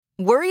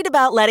Worried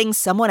about letting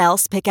someone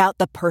else pick out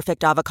the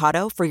perfect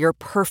avocado for your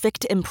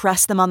perfect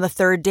impress them on the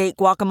third date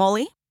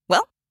guacamole?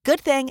 Well, good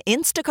thing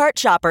Instacart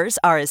shoppers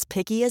are as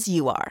picky as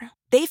you are.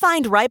 They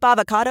find ripe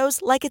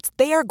avocados like it's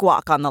their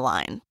guac on the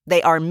line.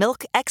 They are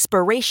milk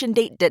expiration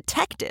date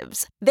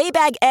detectives. They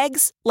bag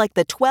eggs like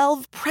the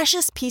 12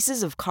 precious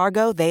pieces of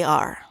cargo they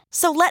are.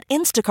 So let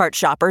Instacart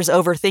shoppers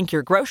overthink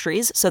your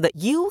groceries so that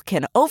you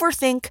can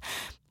overthink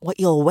what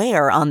you'll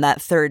wear on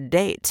that third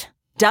date.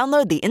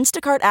 Download the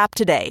Instacart app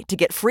today to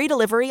get free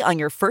delivery on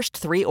your first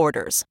 3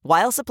 orders,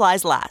 while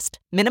supplies last.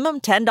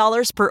 Minimum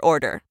 $10 per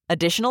order.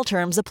 Additional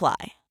terms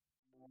apply.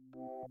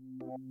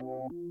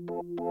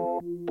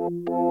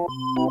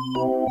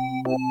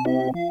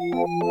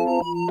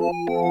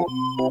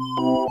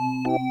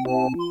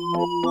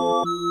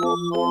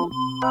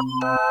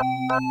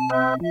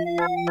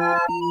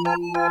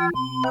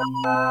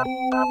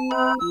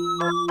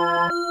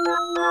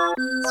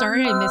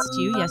 Sorry I missed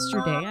you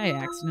yesterday. I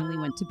accidentally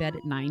went to bed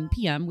at 9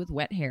 p.m. with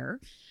wet hair.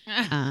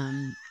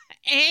 Hey,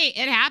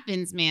 it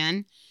happens,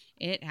 man.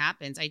 It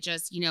happens. I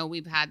just,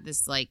 we've had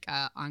this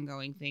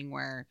ongoing thing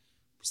where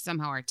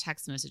somehow our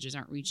text messages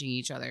aren't reaching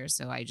each other.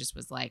 So I just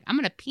was like, I'm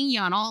going to ping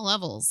you on all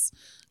levels.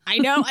 I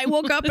know. I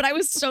woke up and I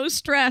was so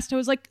stressed. I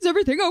was like, is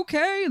everything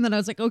okay? And then I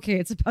was like, okay,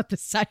 it's about the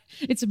site.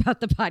 It's about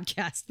the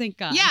podcast. Thank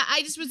God. Yeah.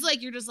 I just was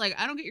like, you're just like,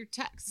 I don't get your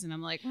texts. And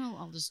I'm like, well,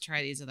 I'll just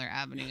try these other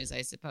avenues,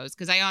 I suppose.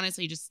 Cause I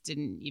honestly just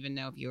didn't even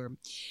know if you were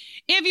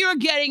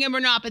getting them or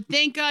not, but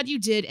thank God you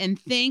did. And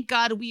thank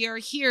God we are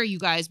here, you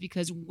guys,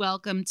 because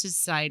welcome to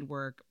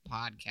Sidework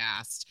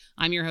Podcast.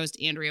 I'm your host,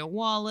 Andrea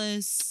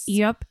Wallace.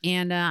 Yep.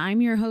 And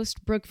I'm your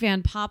host, Brooke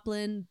Van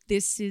Poplin.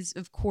 This is,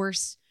 of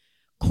course,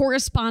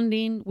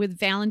 corresponding with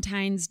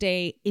Valentine's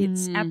Day.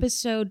 It's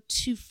episode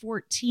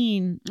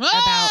 214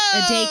 about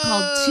a day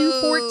called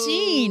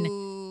 214.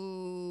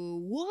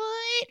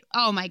 What?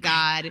 Oh my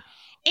God.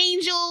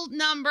 Angel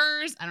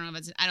numbers. I don't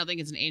think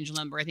it's an angel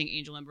number. I think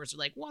angel numbers are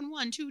like 1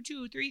 1 2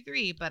 2 3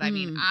 3. But I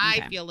mean,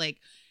 I feel like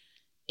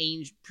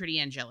pretty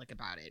angelic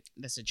about it,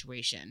 the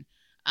situation.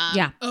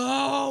 Yeah.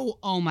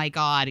 Oh my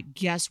God.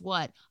 Guess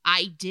what?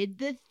 I did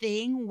the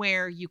thing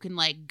where you can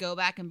go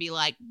back and be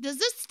like, does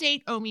this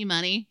state owe me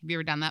money? Have you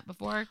ever done that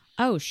before?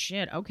 Oh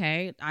shit.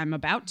 Okay. I'm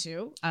about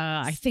to.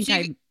 I think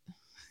so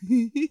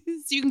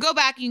you can go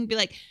back and you can be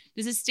like,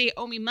 does this state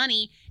owe me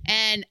money?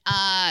 And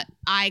I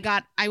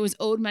was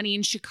owed money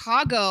in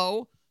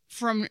Chicago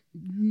from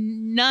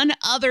none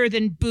other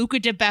than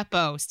Buca de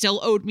Beppo.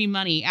 Still owed me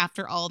money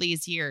after all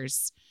these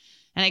years.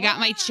 And I got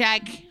my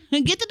check.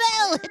 Get the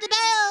bell. Hit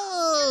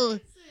the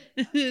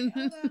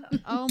bell.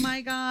 Oh,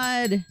 my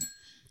God.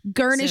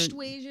 Garnished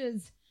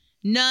wages.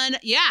 None.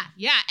 Yeah.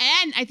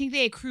 And I think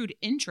they accrued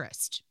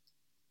interest.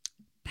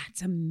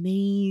 That's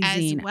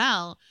amazing. As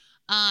well.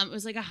 It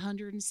was like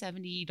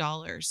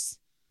 $170.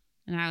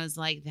 And I was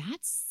like,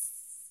 that's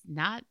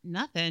not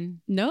nothing.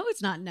 No,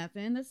 it's not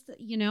nothing. That's,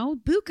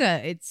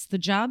 Buca. It's the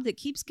job that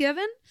keeps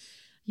giving,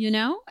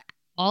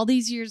 all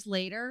these years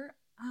later.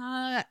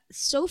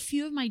 So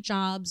few of my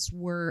jobs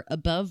were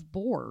above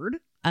board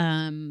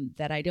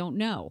that I don't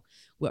know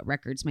what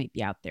records might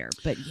be out there.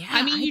 But yeah,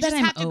 I mean, you just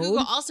have to Google.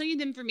 I'll send you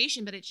the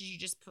information, but you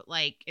just put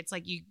it's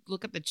like you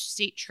look up the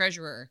state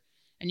treasurer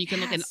and you can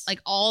look at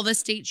all the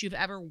states you've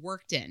ever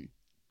worked in.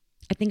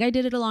 I think I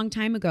did it a long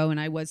time ago and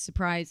I was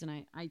surprised and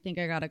I think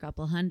I got a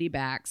couple hundy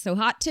back. So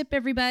hot tip,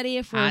 everybody,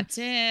 if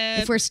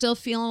we're still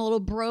feeling a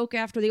little broke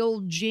after the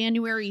old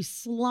January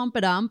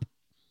slump-a-dump.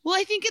 Well,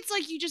 I think it's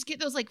you just get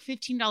those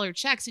 $15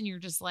 checks and you're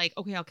just like,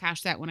 okay, I'll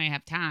cash that when I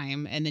have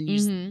time. And then you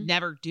just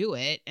never do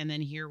it. And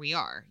then here we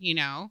are,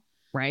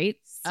 Right?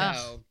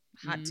 So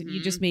hot tip. You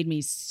just made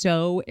me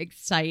so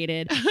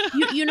excited.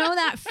 you know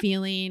that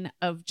feeling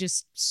of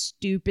just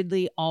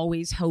stupidly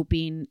always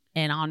hoping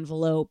an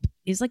envelope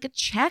is like a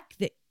check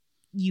that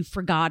you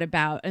forgot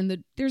about.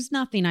 And there's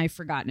nothing I've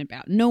forgotten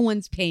about. No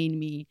one's paying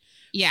me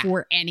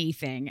for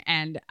anything.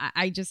 And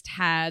I just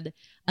had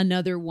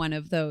another one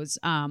of those,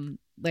 I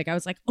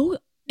was like, oh,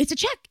 it's a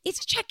check.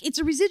 It's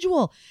a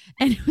residual.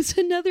 And it was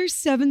another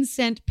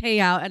 7-cent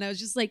payout. And I was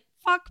just like,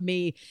 fuck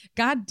me.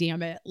 God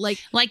damn it.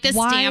 Like the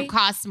stamp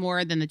costs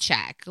more than the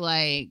check.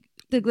 The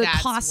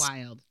that's cost,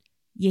 wild.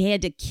 You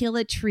had to kill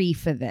a tree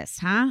for this,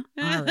 huh?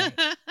 All right.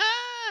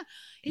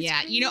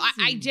 Yeah.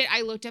 Crazy.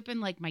 I looked up in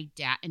my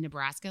dad in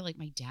Nebraska,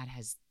 my dad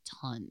has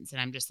tons.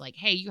 And I'm just like,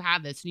 hey, you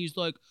have this. And he's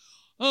like,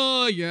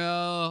 oh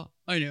yeah,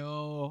 I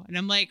know. And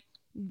I'm like,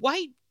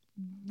 why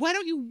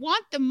don't you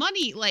want the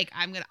money?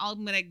 I'm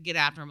gonna get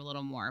after him a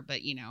little more, but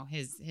if you,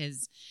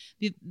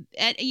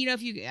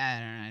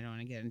 I don't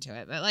want to get into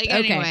it, but okay,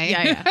 anyway,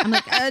 yeah. I'm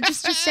like,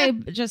 just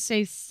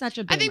say such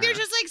a boomer. I think they're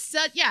just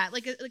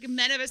a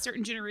men of a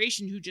certain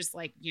generation who just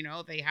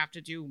if they have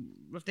to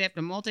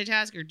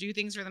multitask or do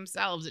things for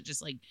themselves, it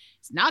just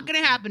it's not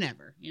gonna happen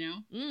ever,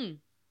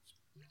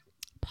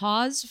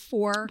 Pause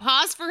for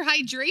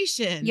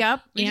hydration.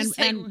 Yep.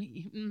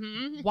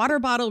 And water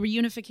bottle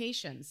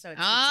reunification. So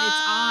it's on.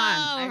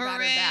 I got her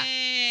back.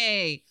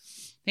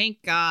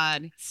 Thank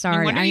God. Sorry.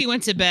 No wonder you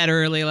went to bed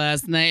early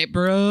last night,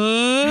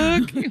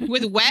 Brooke.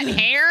 With wet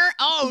hair?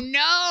 Oh,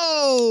 no.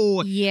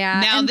 Oh,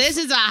 yeah. Now this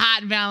is a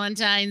hot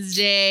Valentine's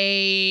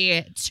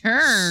Day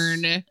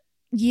turn.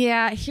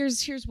 Yeah,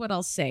 here's what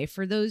I'll say.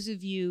 For those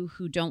of you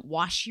who don't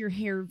wash your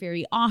hair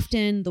very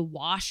often, the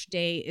wash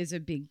day is a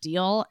big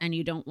deal and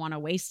you don't want to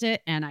waste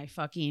it. And I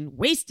fucking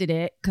wasted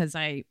it because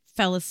I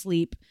fell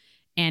asleep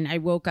and I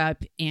woke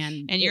up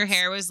and your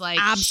hair was like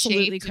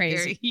absolutely shaped crazy.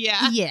 Very,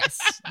 yeah. Yes.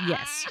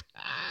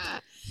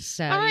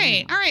 So all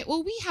right.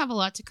 Well, we have a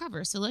lot to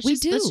cover. So let's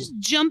just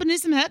jump into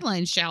some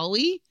headlines, shall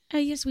we?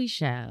 Yes, we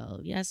shall.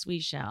 Yes, we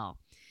shall.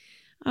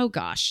 Oh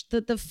gosh.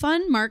 The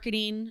fun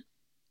marketing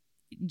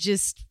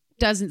just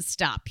doesn't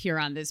stop here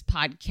on this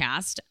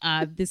podcast.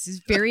 This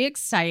is very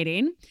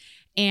exciting.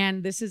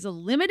 And this is a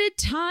limited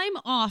time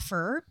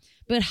offer.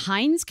 But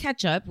Heinz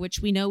ketchup, which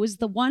we know is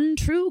the one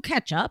true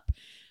ketchup,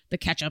 the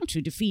ketchup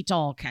to defeat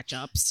all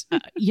ketchups.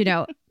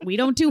 We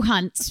don't do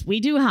Hunt's. We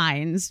do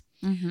Heinz.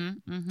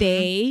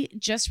 They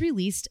just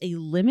released a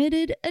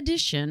limited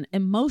edition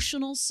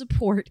emotional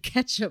support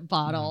ketchup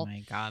bottle. Oh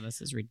my God,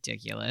 this is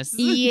ridiculous.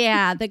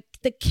 Yeah.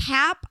 The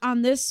cap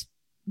on this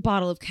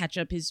bottle of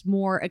ketchup is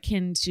more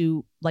akin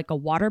to like a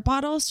water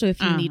bottle. So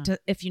if you need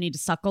to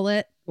suckle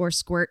it or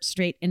squirt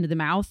straight into the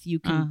mouth, you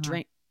can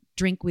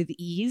drink with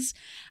ease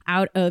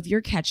out of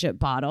your ketchup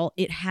bottle.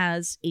 It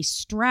has a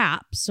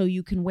strap so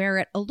you can wear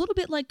it a little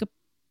bit like a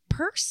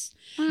purse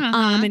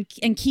and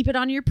keep it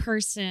on your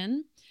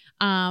person.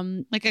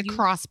 Like a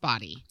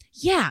crossbody.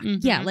 Yeah.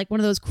 Yeah. Like one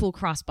of those cool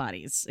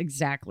crossbodies.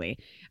 Exactly.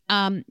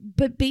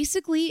 But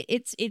basically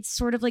it's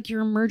sort of like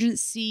your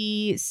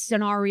emergency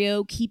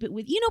scenario. Keep it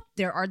with,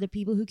 there are the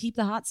people who keep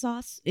the hot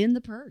sauce in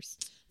the purse.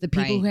 The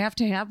people who have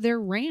to have their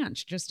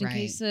ranch just in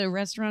case a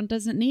restaurant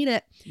doesn't need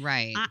it.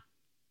 Right.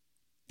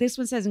 This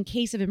one says, in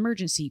case of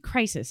emergency,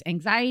 crisis,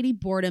 anxiety,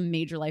 boredom,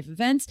 major life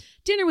events,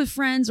 dinner with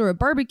friends, or a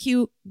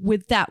barbecue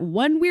with that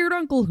one weird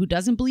uncle who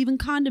doesn't believe in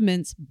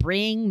condiments,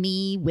 bring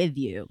me with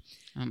you.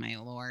 Oh, my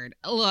Lord.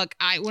 Look,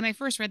 when I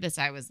first read this,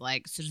 I was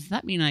like, so does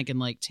that mean I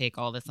can take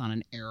all this on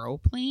an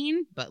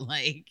aeroplane? But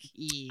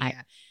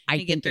yeah. I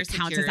think it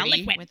counts as a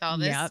liquid. With all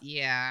this? Yep.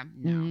 Yeah.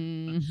 No.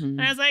 Mm-hmm.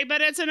 I was like,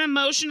 but it's an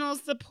emotional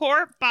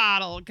support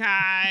bottle,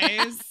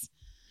 guys.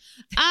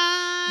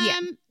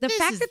 The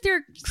fact that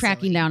they're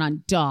cracking down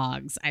on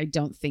dogs, I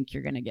don't think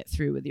you're going to get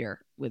through with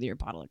your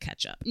bottle of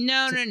ketchup.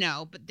 No.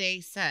 But they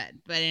said.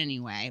 But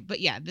anyway.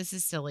 But yeah, this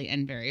is silly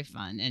and very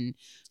fun. And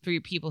for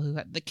your people who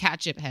have the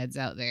ketchup heads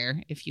out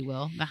there, if you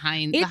will, the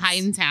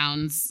Heinz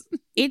hounds.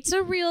 It's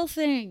a real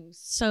thing.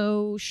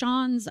 So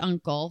Sean's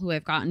uncle, who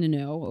I've gotten to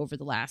know over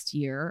the last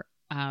year,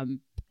 and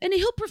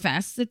he'll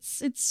profess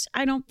it's.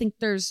 I don't think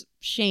there's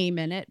shame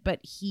in it, but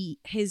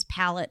his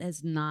palate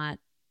has not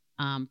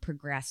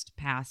progressed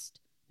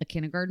past a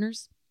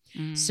kindergartner's.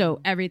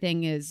 So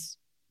everything is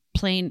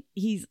plain.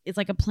 It's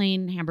like a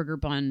plain hamburger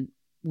bun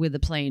with a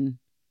plain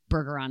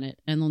burger on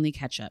it and only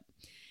ketchup.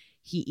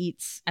 He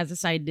eats as a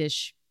side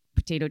dish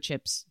potato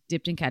chips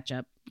dipped in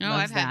ketchup. Oh,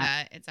 I've had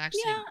that. It's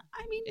actually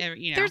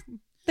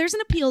there's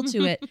an appeal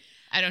to it.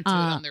 I don't do it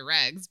on the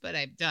regs, but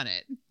I've done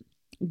it.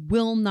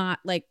 Will not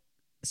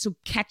so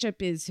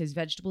ketchup is his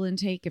vegetable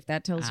intake, if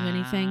that tells you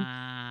anything.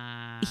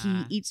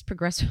 He eats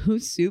Progresso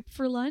soup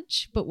for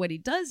lunch, but what he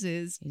does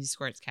is he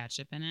squirts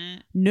ketchup in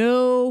it.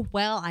 No,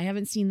 well, I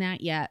haven't seen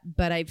that yet,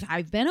 but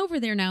I've been over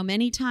there now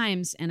many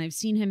times, and I've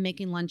seen him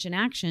making lunch in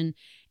action,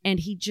 and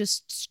he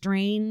just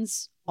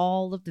strains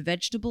all of the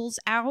vegetables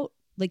out.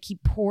 Like he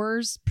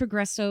pours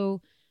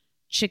Progresso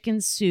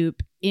chicken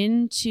soup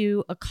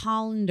into a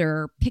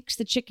colander, picks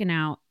the chicken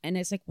out, and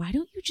it's like, why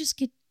don't you just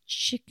get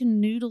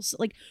chicken noodles?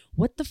 Like,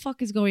 what the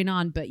fuck is going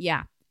on? But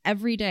yeah,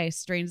 every day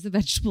strains the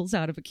vegetables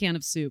out of a can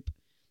of soup.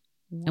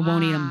 Wow. And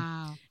won't eat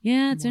them.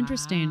 Yeah, it's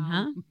interesting,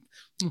 huh?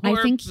 I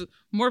think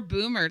more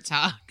boomer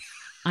talk.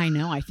 I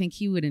know. I think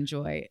he would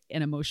enjoy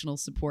an emotional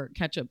support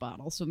ketchup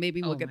bottle. So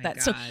maybe we'll get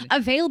that. God. So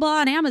available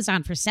on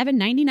Amazon for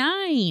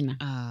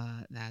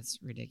 $7.99. That's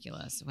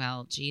ridiculous.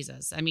 Well,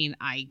 Jesus. I mean,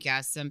 I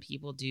guess some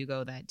people do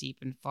go that deep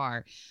and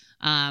far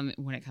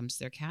when it comes to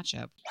their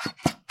ketchup.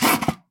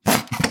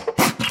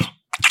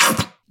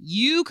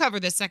 You cover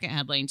the second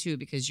headline, too,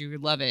 because you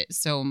love it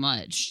so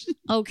much.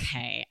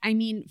 Okay. I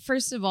mean,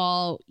 first of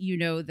all, you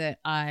know that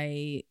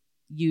I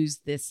use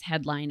this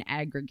headline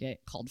aggregate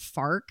called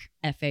FARC,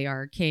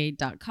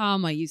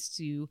 FARK.com. I used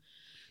to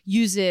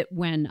use it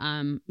when,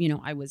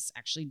 I was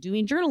actually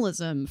doing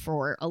journalism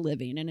for a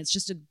living. And it's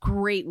just a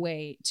great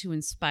way to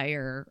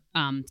inspire,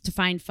 to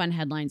find fun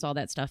headlines, all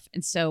that stuff.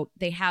 And so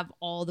they have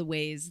all the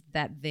ways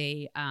that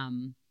they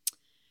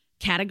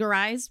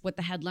categorize what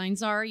the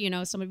headlines are.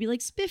 Some would be like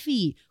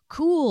spiffy,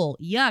 cool,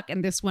 yuck,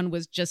 and this one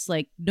was just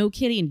like, no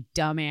kidding,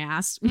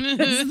 dumbass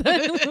was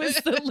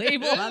the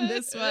label on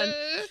this one.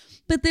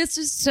 But this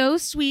is so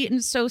sweet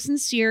and so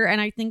sincere, and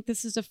I think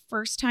this is a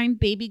first-time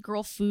baby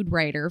girl food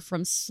writer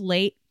from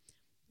Slate.com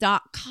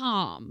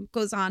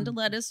goes on to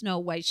let us know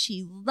why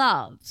she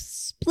loves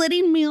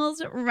splitting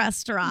meals at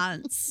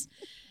restaurants.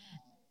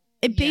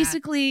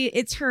 Basically,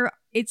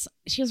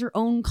 she has her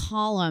own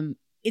column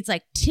it's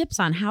like tips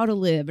on how to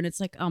live. And it's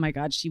like, oh my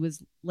God, she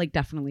was like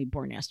definitely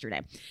born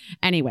yesterday.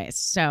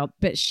 Anyways,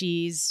 but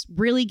she's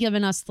really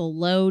given us the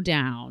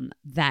lowdown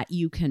that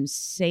you can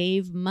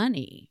save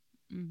money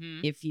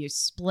if you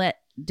split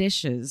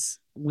dishes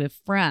with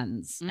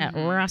friends at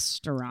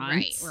restaurants.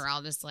 Right. We're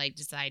all just like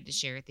decide to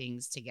share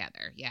things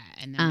together. Yeah.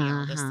 And then we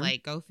all just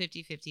like go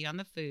 50-50 on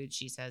the food,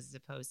 she says, as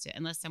opposed to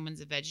unless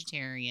someone's a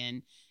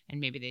vegetarian and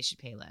maybe they should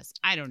pay less.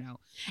 I don't know.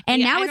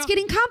 And now it's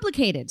getting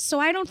complicated. So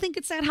I don't think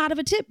it's that hot of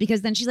a tip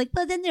because then she's like,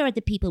 well, then there are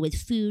the people with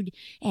food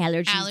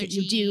allergies. That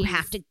you do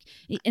have to.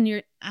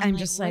 And I'm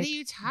just like, what are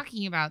you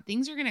talking about?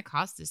 Things are going to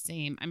cost the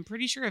same. I'm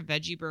pretty sure a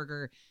veggie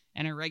burger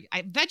and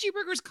veggie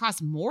burgers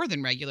cost more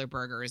than regular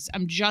burgers.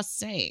 I'm just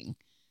saying.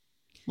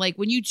 Like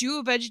when you do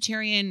a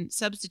vegetarian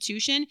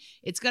substitution,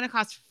 it's going to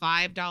cost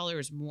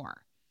 $5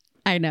 more.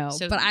 I know,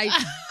 so, but I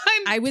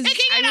was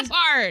picking it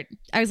apart.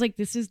 I was like,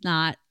 this is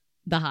not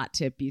the hot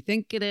tip you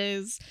think it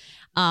is.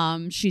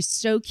 She's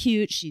so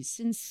cute. She's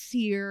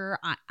sincere.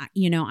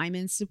 I'm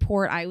in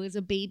support. I was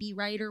a baby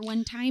writer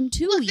one time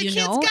too. Look, the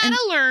kids gotta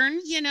learn,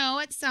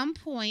 at some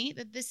point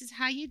that this is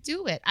how you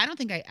do it. I don't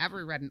think I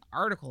ever read an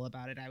article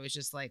about it. I was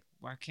just like,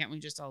 why can't we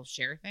just all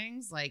share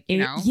things? Like,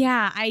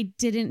 Yeah, I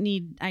didn't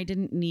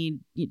need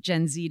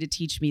Gen Z to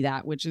teach me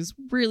that, which is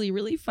really,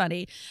 really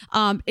funny.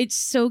 It's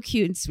so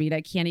cute and sweet.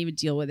 I can't even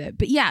deal with it.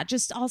 But yeah,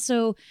 just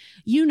also,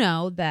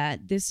 that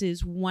this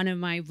is one of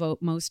my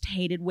most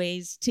hated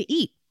ways to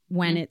eat.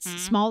 When it's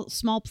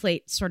small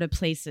plate sort of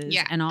places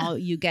and all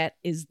you get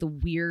is the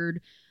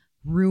weird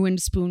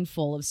ruined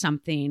spoonful of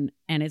something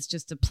and it's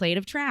just a plate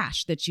of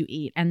trash that you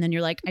eat. And then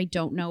you're like, I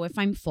don't know if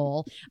I'm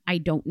full. I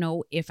don't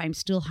know if I'm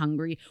still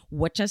hungry.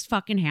 What just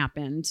fucking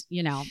happened,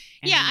 Yeah,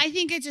 I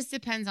think it just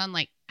depends on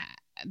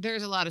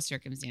there's a lot of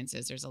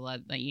circumstances. There's a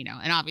lot,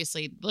 and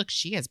obviously, look,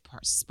 she has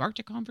sparked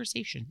a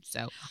conversation.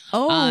 So,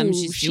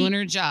 she's doing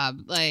her job.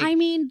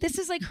 This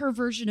is like her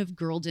version of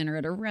girl dinner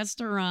at a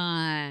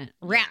restaurant,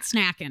 rat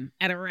snacking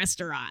at a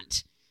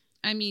restaurant.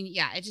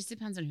 It just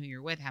depends on who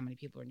you're with, how many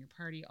people are in your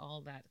party,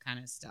 all that kind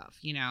of stuff,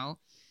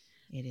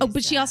 It is,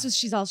 but she also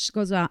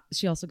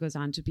goes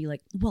on to be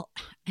like, well,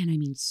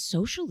 and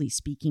socially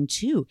speaking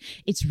too,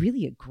 it's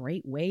really a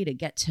great way to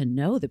get to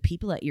know the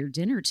people at your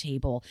dinner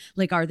table.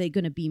 Like, are they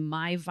going to be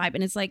my vibe?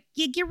 And it's like,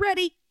 yeah, get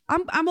ready.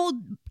 I'm old.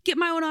 Get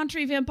my own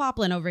entree Van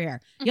Poplin over here.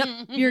 Yep,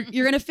 you're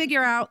going to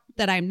figure out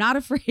that I'm not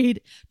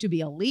afraid to be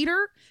a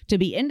leader, to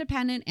be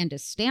independent, and to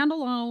stand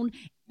alone,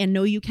 and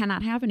know you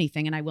cannot have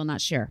anything, and I will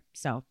not share.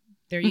 So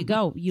there you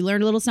go. You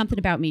learned a little something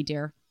about me,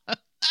 dear.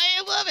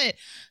 I love it.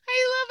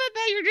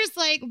 That you're just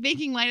like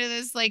making light of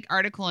this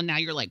article and now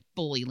you're like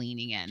fully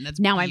leaning in. That's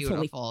now beautiful.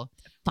 I'm fully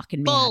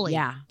fucking mad.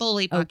 Yeah.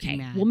 Fully fucking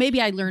mad. Well,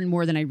 maybe I learned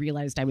more than I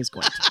realized I was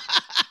going to.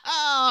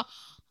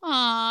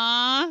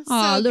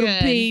 So little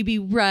good. Baby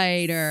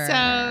writer.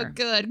 So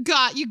good.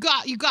 You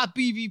got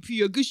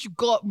BVP. I guess you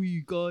got me,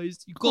 you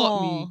guys. You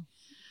got me.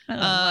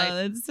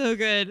 That's so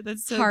good.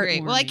 That's so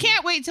great. Well, I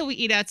can't wait till we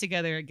eat out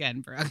together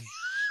again, bro.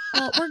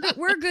 Well,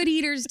 we're good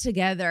eaters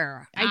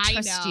together. I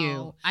trust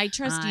you. I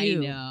trust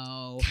you. I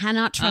know.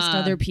 Cannot trust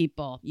other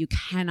people. You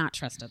cannot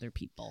trust other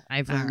people.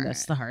 I've learned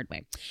this the hard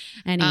way.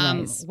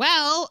 Anyways,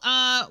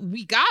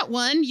 we got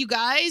one, you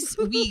guys.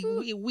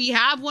 We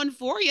have one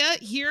for you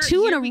here.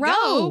 Two in a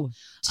row.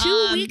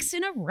 2 weeks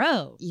in a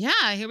row.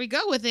 Yeah, here we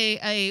go with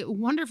a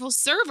wonderful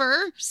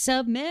server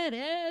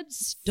submitted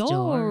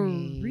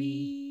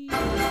story.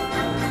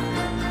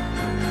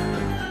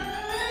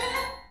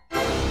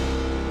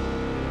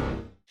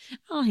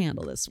 I'll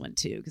handle this one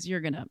too, because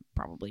you're going to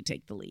probably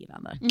take the lead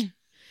on the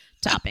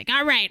topic.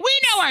 All right. We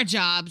know our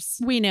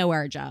jobs. We know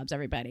our jobs,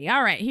 everybody.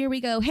 All right, here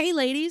we go. Hey,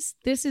 ladies,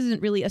 this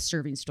isn't really a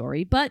serving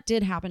story, but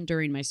did happen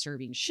during my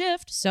serving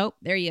shift. So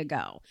there you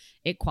go.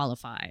 It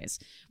qualifies.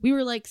 We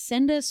were like,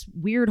 send us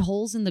weird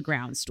holes in the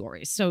ground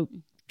stories. So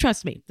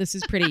trust me, this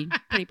is pretty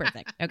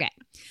perfect. Okay.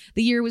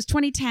 The year was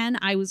 2010.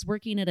 I was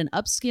working at an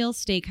upscale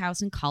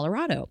steakhouse in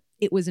Colorado.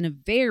 It was in a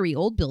very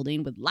old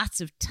building with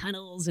lots of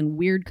tunnels and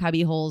weird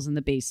cubby holes in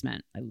the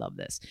basement. I love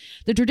this.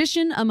 The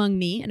tradition among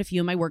me and a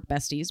few of my work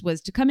besties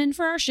was to come in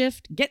for our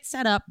shift, get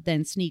set up,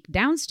 then sneak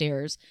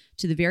downstairs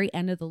to the very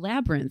end of the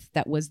labyrinth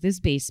that was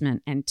this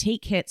basement and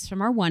take hits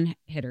from our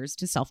one-hitters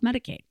to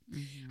self-medicate.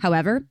 Mm-hmm.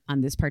 However,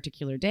 on this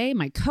particular day,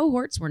 my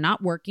cohorts were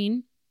not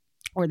working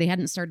or they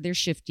hadn't started their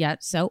shift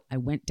yet, so I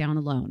went down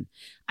alone.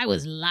 I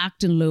was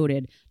locked and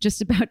loaded,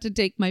 just about to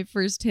take my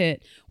first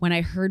hit when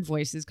I heard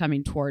voices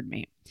coming toward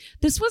me.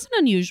 This wasn't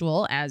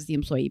unusual, as the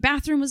employee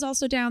bathroom was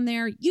also down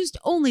there, used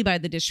only by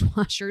the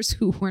dishwashers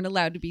who weren't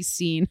allowed to be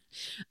seen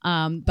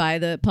by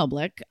the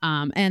public,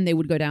 and they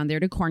would go down there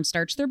to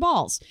cornstarch their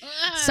balls.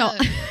 So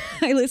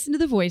I listened to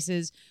the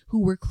voices, who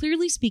were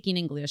clearly speaking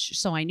English,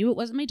 so I knew it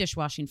wasn't my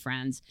dishwashing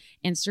friends,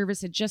 and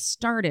service had just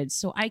started,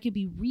 so I could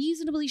be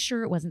reasonably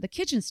sure it wasn't the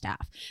kitchen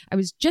staff. I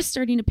was just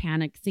starting to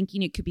panic,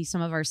 thinking it could be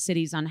some of our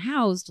city's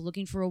unhoused,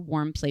 looking for a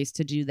warm place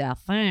to do their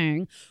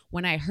thing,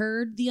 when I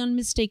heard the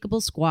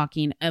unmistakable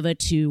squawking of a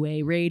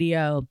two-way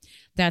radio.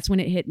 That's when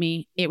it hit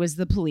me. It was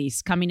the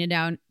police coming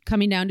down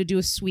to do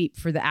a sweep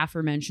for the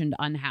aforementioned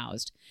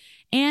unhoused.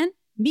 And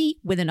me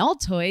with an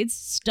Altoids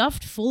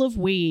stuffed full of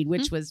weed,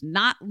 which was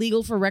not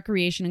legal for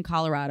recreation in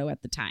Colorado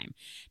at the time.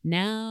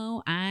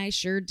 Now, I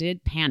sure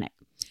did panic.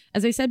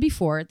 As I said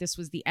before, this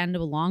was the end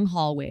of a long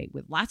hallway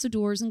with lots of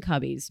doors and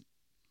cubbies.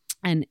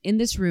 And in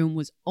this room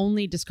was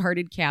only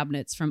discarded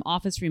cabinets from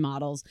office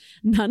remodels,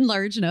 none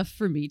large enough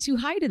for me to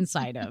hide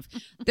inside of.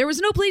 There was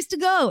no place to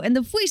go, and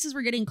the voices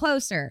were getting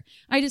closer.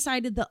 I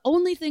decided the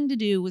only thing to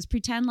do was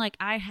pretend like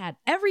I had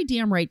every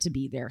damn right to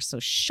be there. So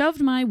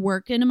shoved my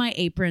work into my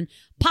apron,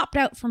 popped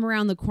out from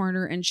around the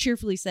corner, and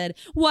cheerfully said,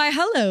 "Why,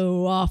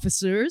 hello,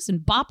 officers," and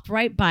bopped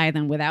right by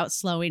them without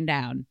slowing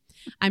down.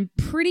 I'm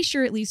pretty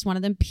sure at least one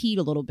of them peed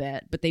a little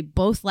bit, but they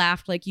both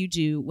laughed like you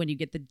do when you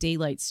get the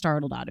daylight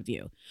startled out of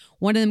you.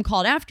 One of them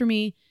called after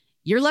me,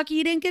 "You're lucky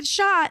you didn't get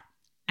shot."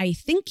 I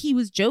think he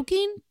was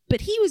joking,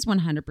 but he was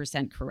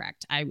 100%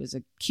 correct. I was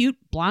a cute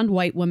blonde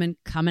white woman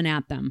coming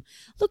at them.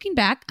 Looking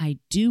back, I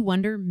do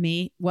wonder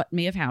what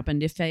may have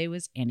happened if I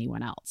was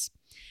anyone else.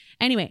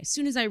 Anyway, as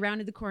soon as I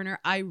rounded the corner,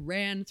 I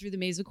ran through the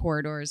maze of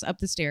corridors, up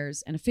the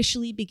stairs, and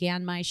officially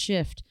began my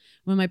shift.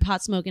 When my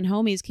pot-smoking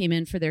homies came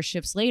in for their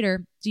shifts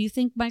later, do you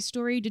think my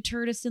story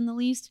deterred us in the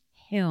least?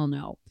 Hell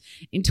no.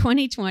 In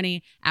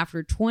 2020,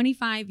 after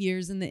 25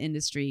 years in the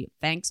industry,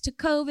 thanks to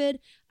COVID,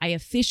 I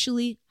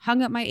officially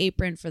hung up my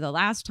apron for the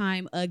last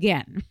time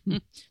again.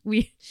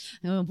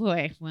 Oh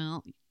boy,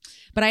 well...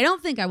 But I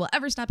don't think I will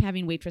ever stop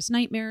having waitress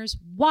nightmares.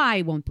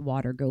 Why won't the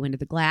water go into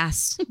the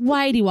glass?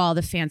 Why do all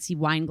the fancy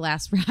wine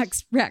glass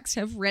racks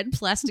have red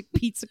plastic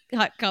pizza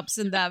cups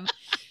in them?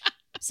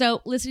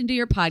 So listening to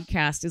your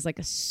podcast is like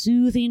a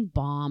soothing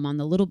balm on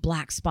the little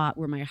black spot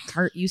where my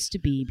heart used to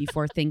be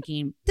before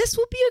thinking, this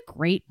will be a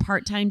great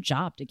part-time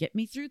job to get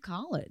me through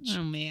college.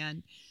 Oh,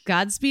 man.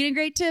 Godspeed and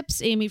great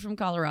tips, Amy from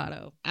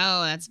Colorado.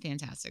 Oh, that's a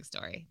fantastic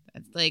story.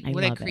 That's like,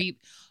 what a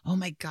creep. Oh,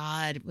 my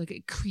God. Like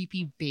a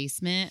creepy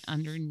basement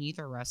underneath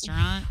a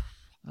restaurant.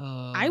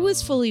 Oh. I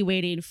was fully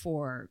waiting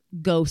for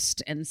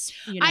ghost and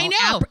I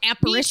know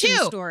apparition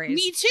stories.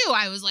 Me too.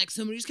 I was like,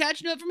 somebody's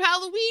catching up from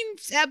Halloween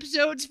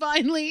episodes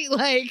finally.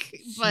 Like,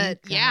 but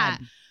yeah,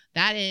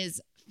 that is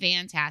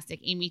fantastic.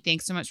 Amy,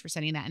 thanks so much for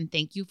sending that, and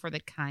thank you for the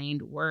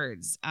kind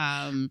words.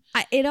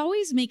 It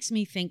always makes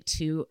me think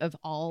too of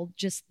all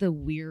just the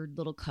weird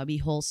little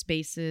cubbyhole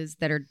spaces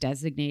that are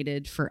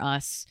designated for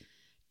us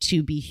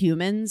to be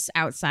humans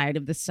outside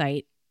of the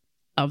sight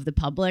of the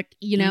public.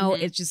 You know,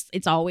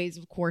 it's always,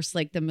 of course,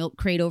 like the milk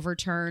crate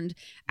overturned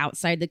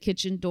outside the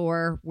kitchen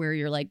door where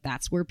you're like,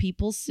 that's where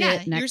people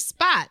sit. Yeah, your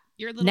spot.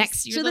 Your little,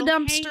 next to the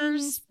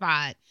dumpsters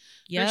spot.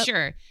 Yep. For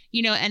sure.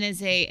 You know, and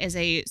as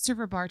a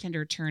server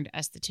bartender turned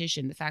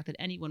esthetician, the fact that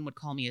anyone would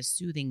call me a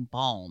soothing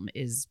balm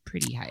is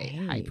pretty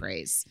high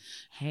praise.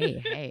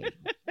 Hey.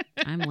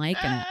 I'm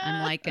liking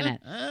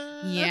it.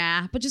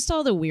 Yeah. But just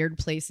all the weird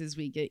places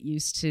we get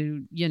used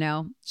to, you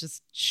know,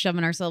 just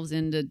shoving ourselves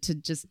into to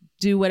just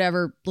do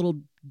whatever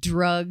little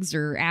drugs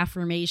or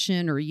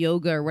affirmation or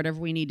yoga or whatever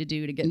we need to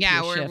do to get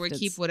through a shift. We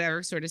keep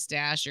whatever sort of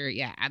stash or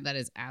that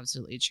is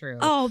absolutely true.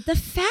 Oh, the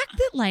fact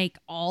that like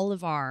all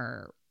of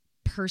our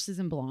purses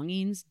and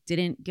belongings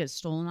didn't get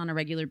stolen on a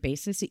regular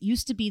basis. It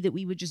used to be that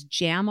we would just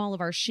jam all of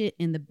our shit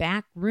in the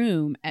back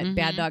room at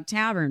Bad Dog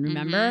Tavern,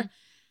 remember?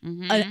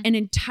 An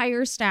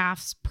entire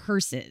staff's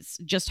purses,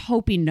 just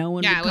hoping no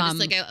one would come.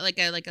 Yeah,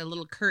 like a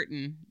little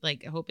curtain,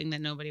 like hoping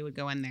that nobody would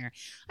go in there.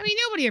 I mean,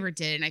 nobody ever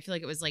did, and I feel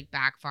like it was like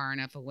back far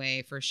enough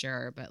away for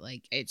sure. But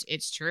like,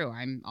 it's true.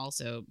 I'm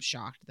also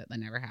shocked that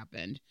never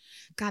happened.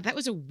 God, that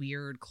was a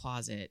weird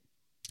closet.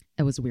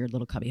 It was a weird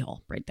little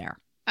cubbyhole right there.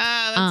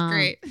 Oh, that's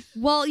great.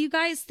 Well, you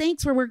guys,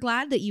 thanks. We're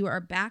glad that you are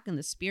back in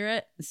the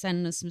spirit.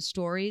 Sending us some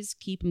stories.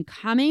 Keep them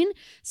coming.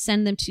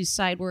 Send them to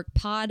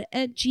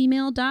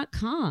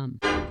sideworkpod@gmail.com.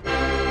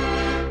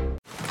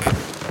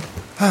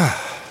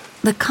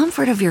 The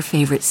comfort of your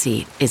favorite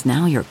seat is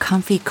now your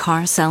comfy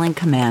car selling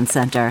command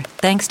center,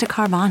 thanks to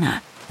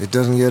Carvana. It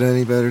doesn't get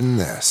any better than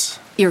this.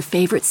 Your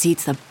favorite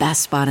seat's the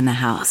best spot in the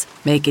house.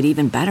 Make it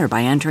even better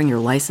by entering your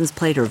license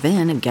plate or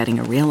VIN and getting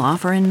a real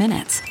offer in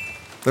minutes.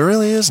 There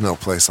really is no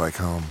place like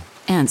home.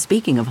 And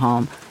speaking of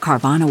home,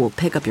 Carvana will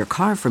pick up your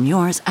car from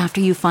yours after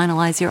you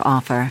finalize your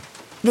offer.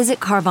 Visit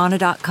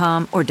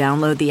Carvana.com or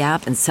download the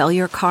app and sell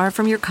your car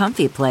from your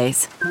comfy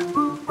place.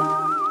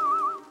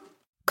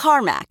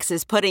 CarMax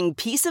is putting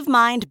peace of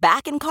mind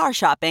back in car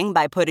shopping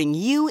by putting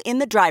you in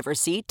the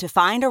driver's seat to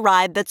find a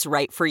ride that's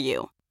right for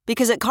you.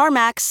 Because at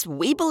CarMax,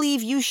 we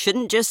believe you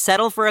shouldn't just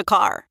settle for a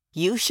car.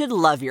 You should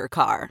love your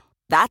car.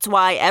 That's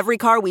why every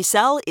car we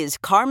sell is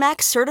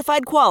CarMax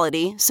certified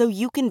quality, so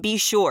you can be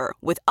sure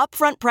with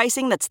upfront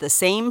pricing that's the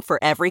same for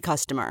every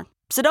customer.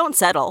 So don't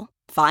settle.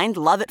 Find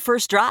love at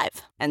first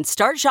drive and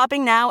start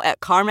shopping now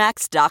at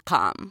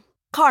CarMax.com.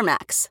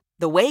 CarMax,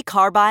 the way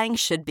car buying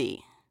should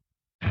be.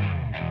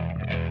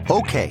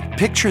 Okay,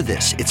 picture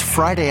this. It's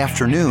Friday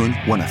afternoon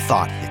when a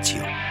thought hits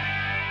you.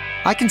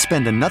 I can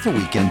spend another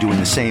weekend doing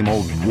the same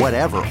old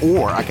whatever,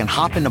 or I can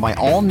hop into my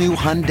all-new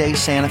Hyundai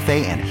Santa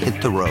Fe and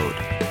hit the road.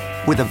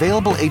 With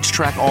available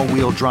H-Track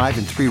all-wheel drive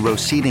and 3-row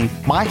seating,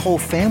 my whole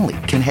family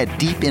can head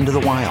deep into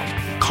the wild.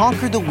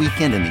 Conquer the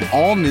weekend in the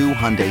all-new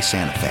Hyundai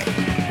Santa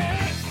Fe.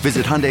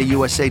 Visit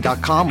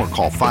HyundaiUSA.com or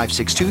call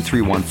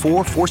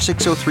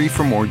 562-314-4603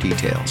 for more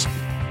details.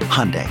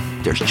 Hyundai,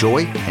 there's joy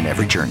in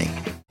every journey.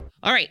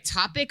 All right,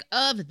 topic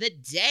of the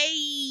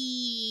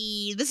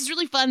day. This is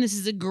really fun. This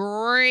is a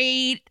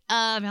great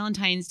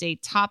Valentine's Day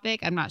topic.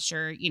 I'm not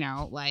sure,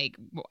 like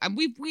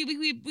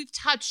we've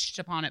touched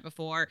upon it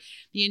before,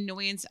 the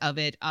annoyance of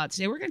it.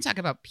 Today we're going to talk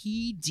about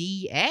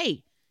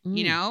PDA.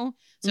 So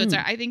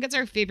I think it's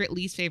our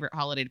least favorite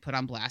holiday to put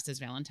on blast is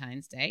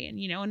Valentine's Day,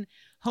 and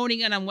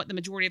honing in on what the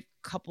majority of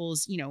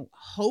couples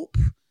hope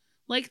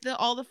like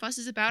all the fuss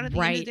is about at the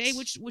end of the day,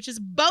 which is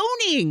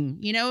boning.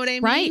 You know what I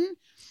mean? Right.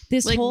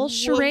 This like, whole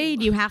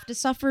charade you have to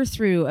suffer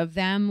through of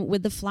them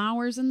with the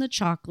flowers and the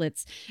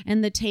chocolates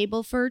and the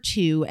table for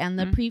two and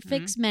the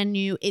prefix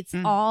menu. It's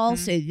all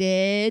so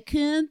they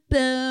can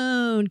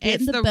bone.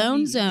 Get in the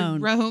bone zone.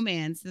 The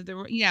romance. But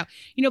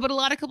a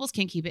lot of couples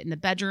can't keep it in the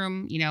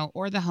bedroom,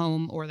 or the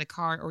home or the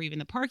car or even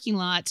the parking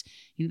lot.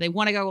 They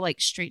want to go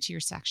like straight to your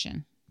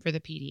section for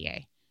the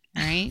PDA.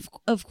 Right.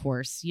 Of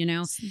course,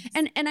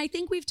 and I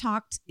think we've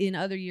talked in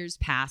other years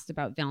past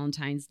about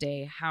Valentine's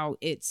Day, how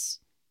it's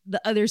the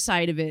other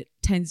side of it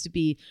tends to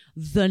be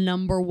the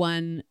number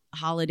one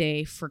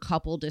holiday for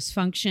couple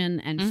dysfunction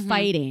and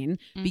fighting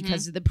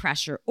because of the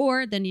pressure.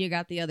 Or then you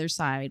got the other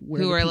side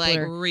where who are like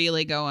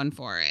really going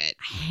for it.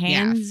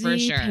 Handsy, for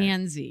sure.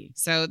 pansy.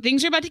 So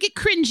things are about to get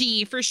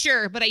cringy for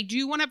sure. But I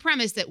do want to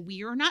premise that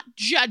we are not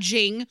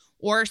judging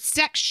or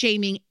sex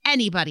shaming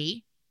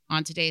anybody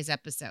on today's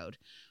episode.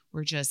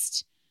 We're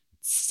just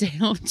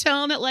still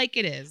telling it like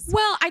it is.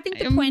 Well, I think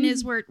the point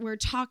is we're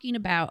talking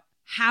about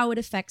how it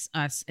affects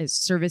us as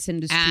service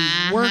industry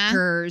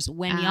workers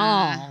when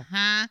y'all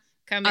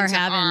come into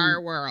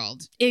our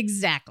world.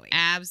 Exactly.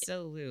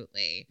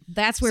 Absolutely.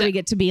 That's where we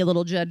get to be a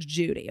little Judge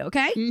Judy,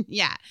 okay?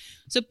 Yeah.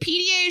 So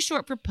PDA is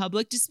short for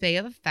public display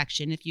of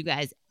affection, if you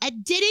guys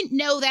didn't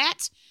know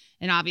that.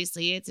 And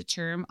obviously, it's a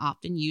term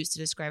often used to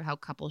describe how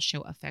couples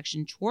show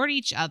affection toward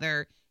each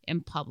other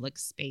in public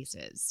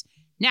spaces.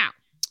 Now,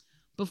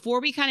 before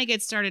we kind of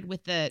get started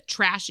with the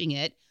trashing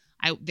it,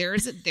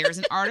 there's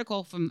an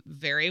article from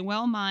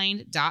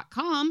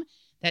verywellmind.com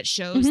that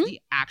shows the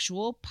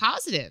actual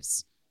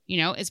positives.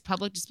 Is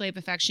public display of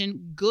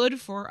affection good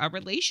for a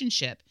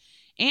relationship?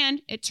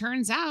 And it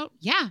turns out,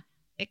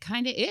 it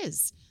kind of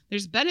is.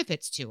 There's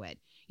benefits to it.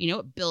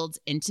 It builds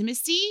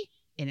intimacy.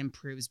 It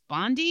improves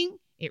bonding.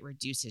 It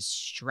reduces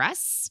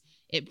stress.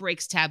 It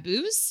breaks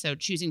taboos. So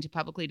choosing to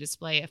publicly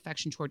display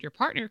affection toward your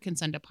partner can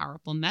send a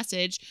powerful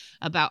message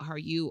about how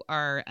you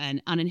are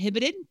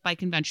uninhibited by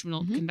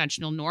conventional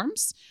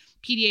norms.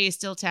 PDA is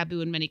still taboo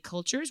in many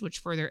cultures, which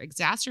further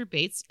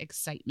exacerbates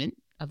excitement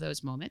of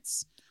those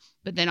moments.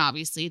 But then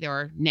obviously there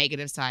are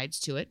negative sides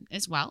to it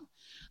as well.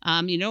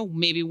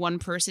 Maybe one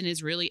person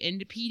is really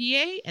into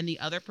PDA and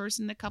the other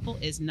person in the couple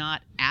is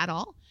not at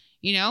all.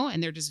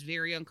 And they're just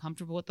very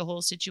uncomfortable with the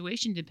whole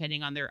situation,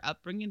 depending on their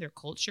upbringing, their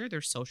culture, their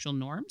social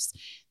norms,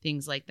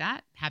 things like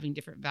that, having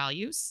different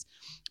values.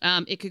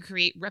 It could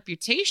create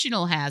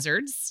reputational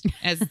hazards,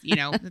 as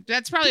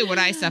that's probably what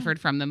I suffered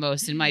from the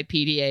most in my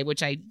PDA,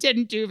 which I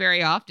didn't do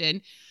very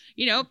often.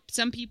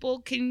 Some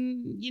people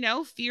can,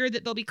 fear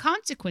that there'll be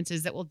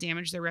consequences that will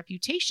damage their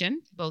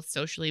reputation, both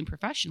socially and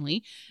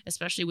professionally,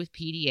 especially with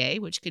PDA,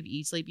 which could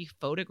easily be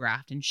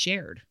photographed and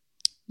shared.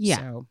 Yeah,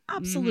 so,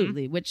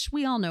 absolutely. Which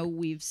we all know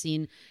we've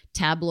seen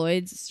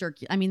tabloids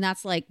circulate. I mean,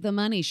 that's like the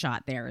money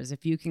shot there is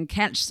if you can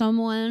catch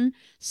someone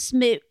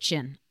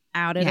smooching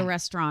out at a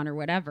restaurant or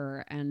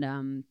whatever.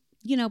 And,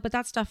 but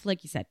that stuff,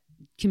 like you said,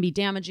 can be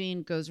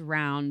damaging, goes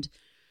around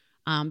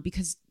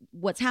because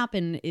what's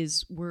happened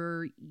is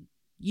we're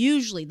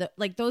usually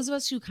those of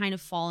us who kind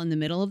of fall in the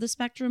middle of the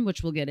spectrum,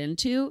 which we'll get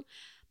into.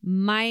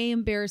 My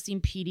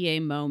embarrassing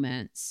PDA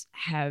moments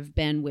have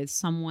been with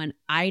someone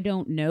I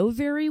don't know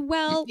very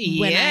well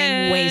when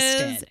I'm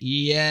wasted.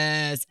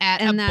 Yes,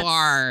 at a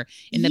bar,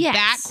 in the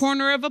back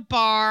corner of a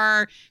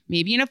bar,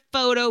 maybe in a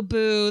photo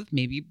booth,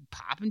 maybe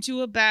pop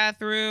into a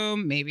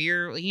bathroom, maybe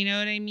you're, you know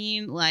what I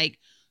mean? Like,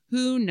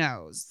 who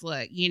knows?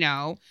 Like,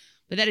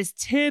 but that is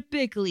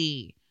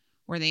typically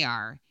where they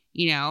are,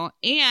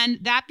 And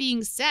that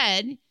being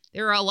said,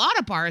 there are a lot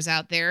of bars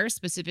out there,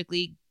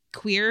 specifically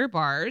queer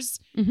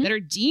bars that are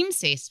deemed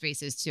safe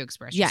spaces to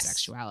express your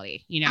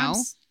sexuality,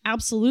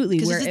 absolutely,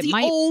 because this is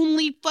the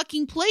only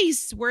fucking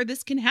place where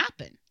this can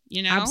happen,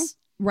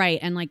 right.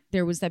 And like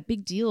there was that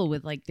big deal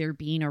with like there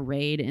being a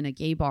raid in a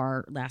gay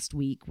bar last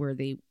week where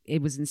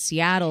it was in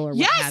Seattle or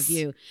what have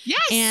you.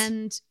 Yes.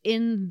 And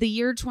in the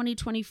year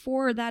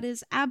 2024, that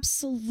is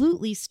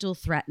absolutely still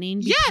threatening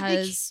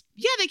because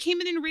they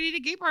came in and raided a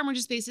gay bar and were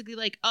just basically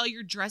like, oh,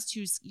 you're dressed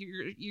you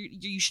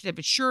should have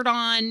a shirt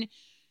on.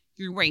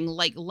 You're wearing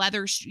like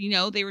leather,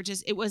 they were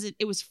just,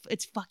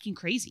 it's fucking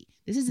crazy.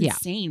 This is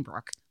insane,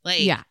 Brooke.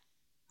 Like,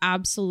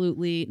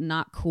 absolutely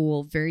not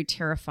cool. Very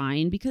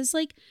terrifying because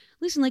like,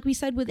 listen, like we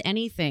said with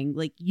anything,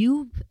 like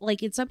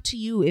it's up to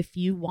you if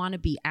you want to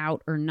be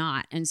out or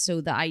not. And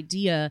so the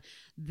idea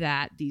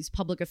that these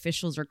public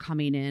officials are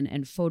coming in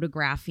and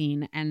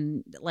photographing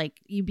and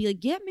like you'd be like,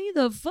 get me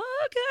the fuck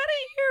out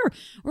of here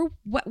or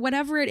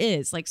whatever it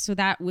is. Like, so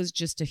that was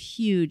just a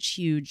huge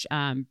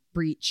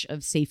breach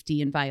of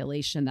safety and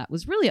violation that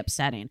was really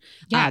upsetting.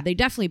 Yeah, they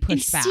definitely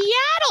pushed back.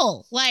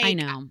 Seattle, like I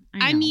know.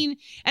 I mean,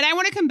 and I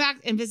want to come back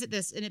and visit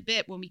this in a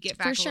bit when we get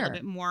back For a little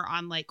bit more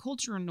on like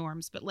cultural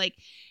norms. But like,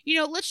 you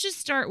know, let's just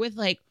start with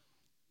like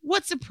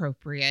what's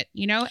appropriate,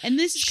 you know, and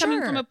this is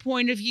coming from a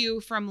point of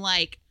view from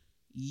like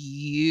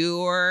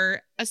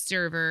you're a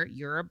server,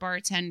 you're a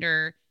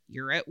bartender,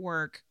 you're at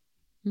work.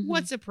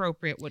 What's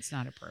appropriate? What's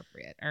not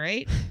appropriate? All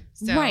right.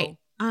 So, right.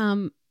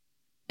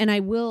 And I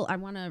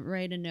want to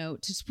write a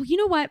note to, you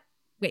know what?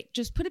 Wait,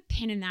 just put a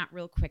pin in that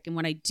real quick. And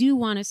what I do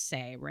want to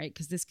say, right?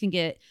 Because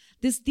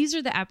these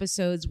are the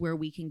episodes where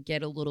we can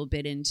get a little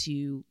bit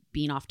into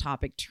being off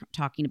topic,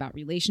 talking about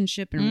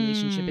relationship and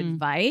relationship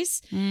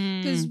advice.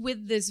 Because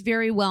with this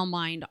very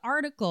well-mined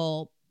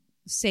article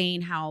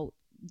saying how,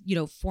 you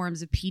know,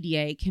 forms of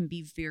PDA can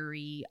be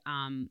very,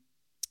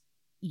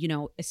 you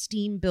know,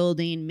 esteem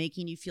building,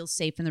 making you feel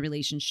safe in the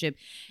relationship.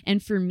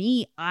 And for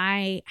me,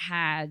 I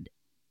had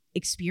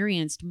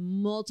experienced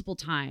multiple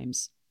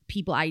times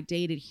people I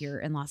dated here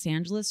in Los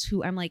Angeles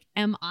who I'm like,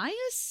 am I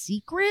a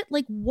secret?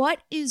 Like, what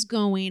is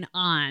going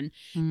on?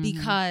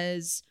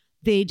 Because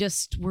they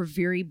just were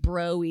very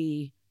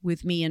bro-y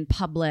with me in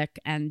public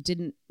and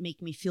didn't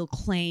make me feel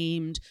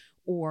claimed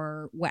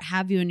or what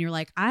have you. And you're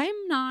like, I'm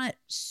not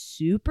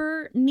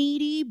super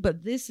needy,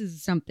 but this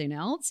is something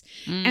else.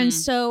 And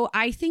so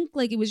I think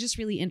like it was just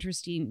really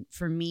interesting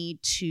for me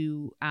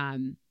to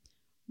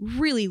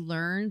really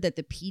learn that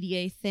the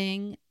PDA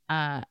thing,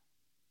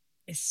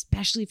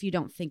 especially if you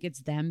don't think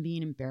it's them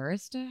being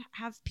embarrassed to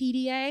have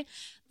PDA,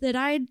 that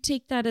I'd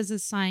take that as a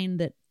sign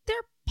that they're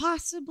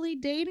possibly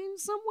dating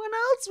someone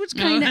else, which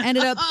kind of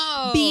ended up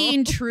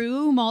being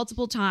true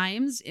multiple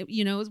times,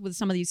 you know, with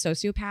some of these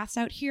sociopaths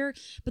out here.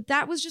 But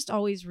that was just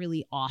always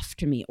really off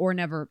to me, or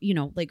never, you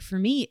know, like for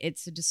me,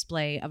 it's a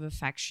display of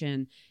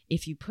affection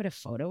if you put a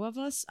photo of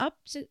us up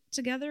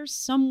together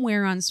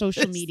somewhere on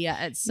social media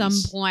at some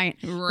point.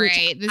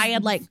 Right. I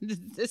had like...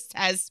 This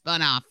has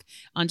spun off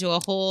onto a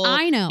whole...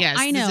 I know. Yes,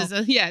 I know.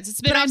 It's a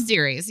spin-off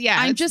series. Yeah.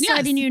 I'm just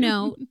letting you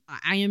know,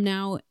 I am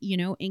now, you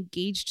know,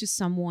 engaged to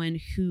someone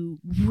who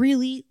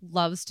really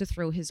loves to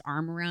throw his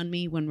arm around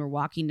me when we're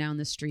walking down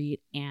the street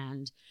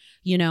and,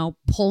 you know,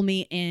 pull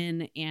me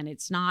in. And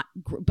it's not,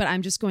 but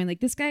I'm just going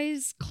like, this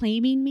guy's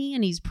claiming me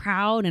and he's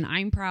proud and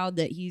I'm proud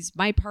that he's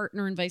my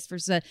partner and vice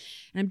versa.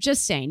 And I'm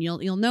just saying,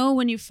 you'll know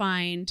when you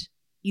find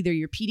either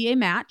your PDA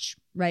match,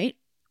 right?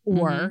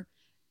 Or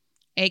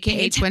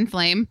AKA twin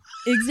flame.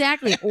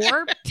 Exactly.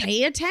 Or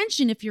pay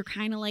attention if you're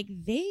kind of like,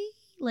 they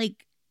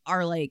like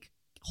are like,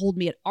 hold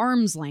me at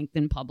arm's length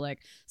in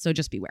public. So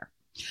just beware.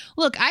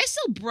 Look, I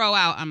still bro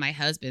out on my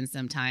husband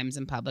sometimes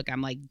in public.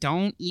 I'm like,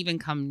 don't even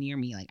come near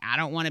me. Like, I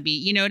don't want to be,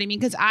 you know what I mean?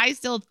 Because I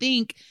still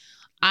think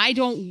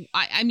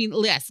I mean,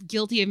 yes,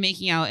 guilty of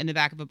making out in the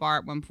back of a bar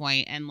at one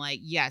point. And like,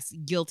 yes,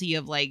 guilty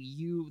of like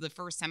the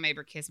first time I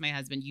ever kissed my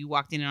husband, you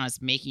walked in on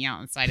us making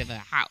out inside of a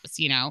house,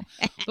 you know?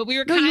 But we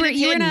were kind of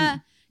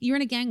hidden. You were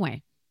in a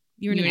gangway.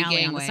 You were in an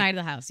alley on the side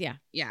of the house. Yeah.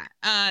 Yeah.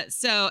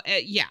 So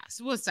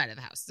what side of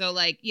the house? So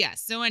like,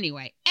 yes. So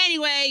anyway,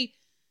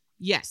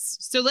 yes.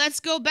 So let's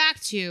go back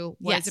to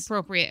what is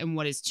appropriate and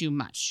what is too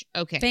much.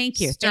 Okay. Thank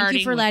you. Thank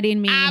you for letting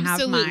me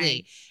have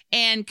mine.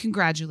 And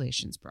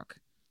congratulations, Brooke.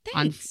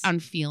 Thanks.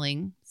 On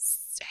feeling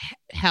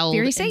held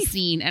very and safe.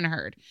 Seen and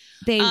heard.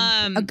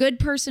 A good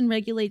person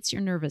regulates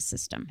your nervous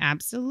system.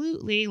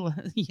 Absolutely.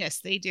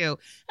 Yes, they do. And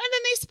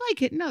then they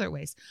spike it in other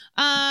ways.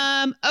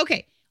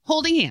 Okay.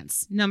 Holding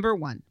hands. Number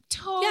 1.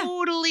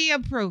 Totally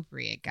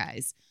appropriate,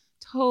 guys.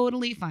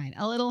 Totally fine.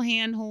 A little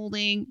hand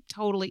holding,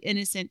 totally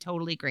innocent,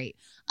 totally great.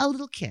 A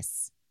little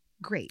kiss.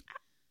 Great.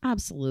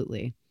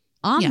 Absolutely.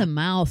 On the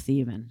mouth,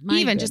 even.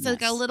 Just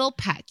like a little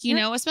peck, you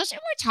know, especially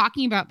when we're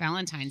talking about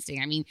Valentine's Day.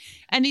 I mean,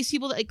 and these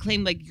people that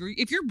claim like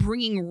if you're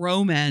bringing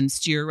romance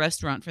to your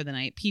restaurant for the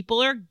night,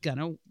 people are going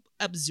to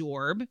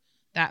absorb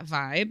that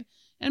vibe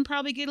and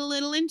probably get a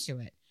little into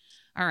it.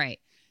 All right.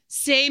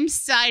 Same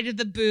side of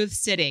the booth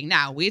sitting.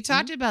 Now, we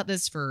talked about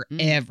this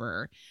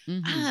forever.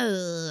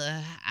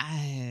 I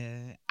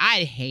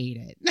hate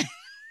it.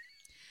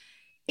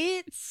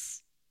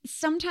 It's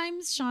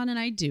sometimes Sean and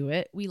I do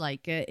it. We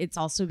like it. It's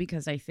also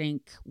because I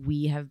think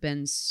we have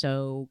been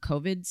so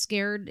COVID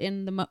scared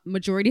in the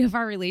majority of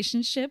our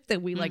relationship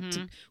that we like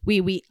to,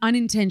 we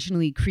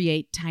unintentionally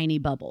create tiny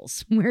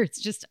bubbles where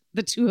it's just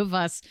the two of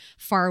us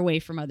far away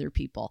from other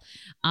people.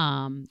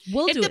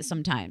 We'll do it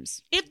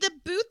sometimes. If the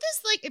booth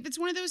is like, if it's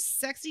one of those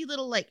sexy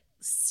little like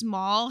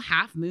small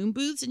half moon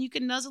booths and you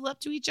can nuzzle up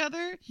to each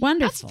other.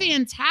 Wonderful. That's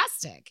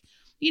fantastic.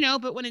 You know,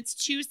 but when it's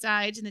two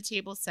sides and the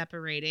table's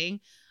separating,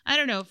 I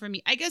don't know, for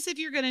me, I guess if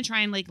you're going to try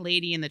and like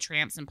Lady and the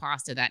Tramps and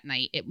pasta that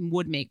night, it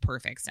would make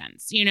perfect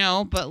sense, you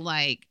know, but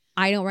like.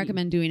 I don't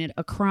recommend doing it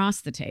across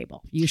the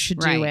table. You should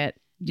do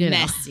it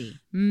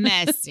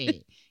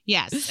Messy.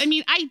 Yes. I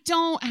mean, I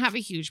don't have a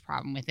huge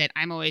problem with it.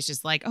 I'm always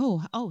just like,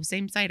 oh,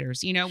 same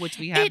ciders, which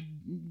we have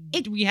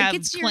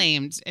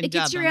claimed and it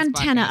gets dubbed your on this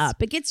antenna podcast.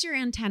 up. It gets your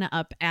antenna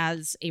up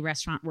as a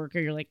restaurant worker.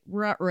 You're like,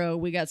 ruh-roh,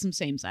 we got some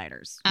same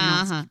ciders.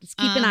 Let's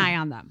keep an eye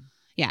on them.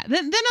 Yeah.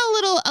 Then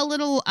a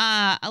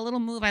little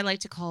move I like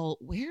to call,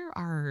 where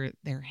are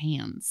their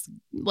hands?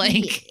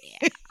 Like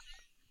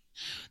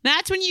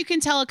that's when you can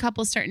tell a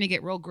couple's starting to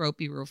get real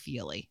gropey, real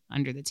feely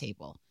under the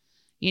table.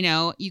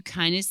 You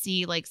kind of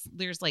see like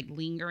there's like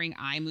lingering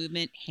eye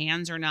movement.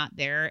 Hands are not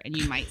there. And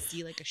you might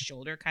see like a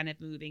shoulder kind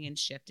of moving and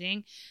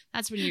shifting.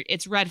 That's when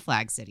it's red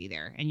flag city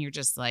there. And you're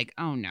just like,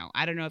 oh no,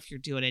 I don't know if you're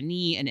doing a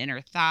knee, an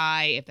inner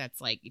thigh, if that's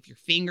like, if you're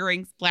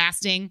fingering,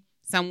 blasting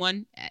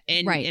someone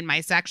in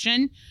my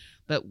section.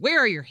 But where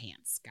are your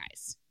hands,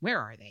 guys? Where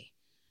are they?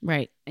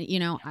 Right.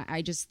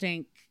 I just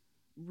think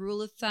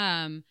rule of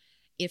thumb,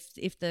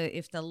 if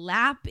the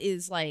lap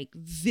is like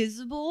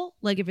visible,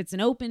 like if it's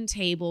an open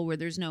table where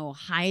there's no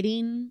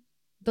hiding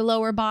the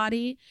lower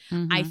body,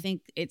 I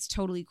think it's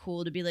totally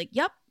cool to be like,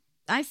 yep,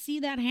 I see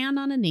that hand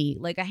on a knee.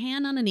 Like a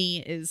hand on a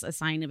knee is a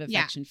sign of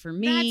affection for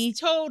me. That's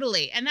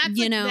totally. And that's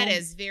that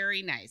is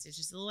very nice. It's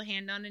just a little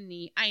hand on a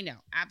knee. I know.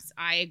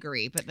 I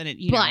agree. But then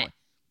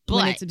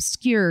when it's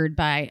obscured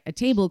by a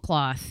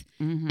tablecloth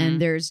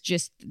and there's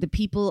just the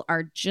people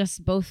are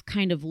just both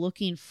kind of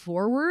looking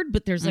forward,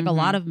 but there's like a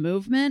lot of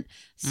movement.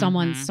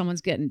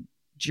 Someone's getting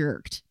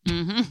jerked.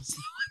 Someone's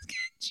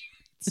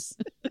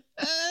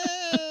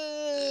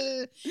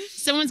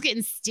Someone's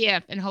getting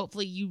stiff, and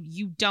hopefully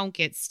you don't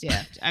get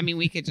stiffed. I mean,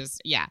 we could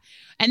just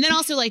and then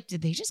also like,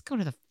 did they just go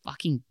to the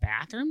fucking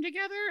bathroom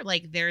together?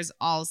 Like, there's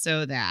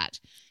also that.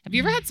 Have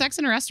you ever had sex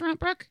in a restaurant,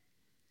 Brooke?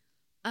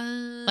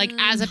 Like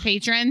as a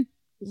patron?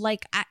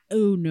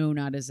 No,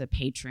 not as a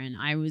patron.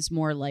 I was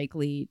more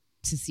likely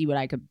to see what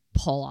I could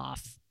pull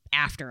off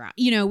after.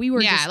 We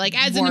were just like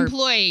as an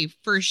employee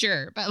for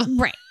sure, but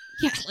right.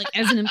 Yeah, like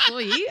as an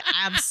employee,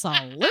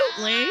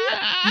 absolutely.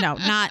 No,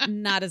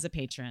 not as a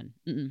patron.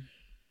 Mm-mm.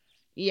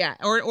 Yeah,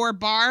 or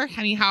bar.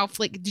 I mean, how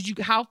far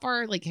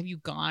have you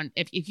gone?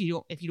 If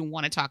you don't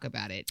want to talk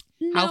about it,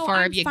 how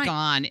far have you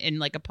gone in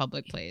like a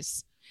public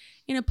place?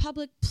 In a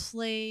public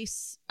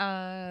place,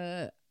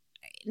 in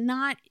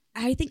my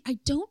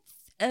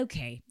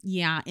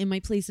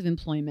place of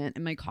employment,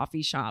 in my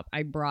coffee shop,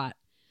 I brought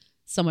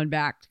someone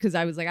back because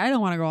I was like, I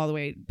don't want to go all the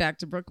way back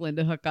to Brooklyn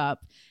to hook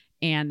up,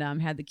 and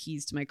had the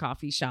keys to my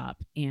coffee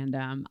shop. And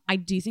I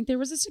do think there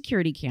was a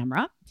security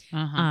camera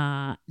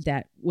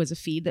that was a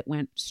feed that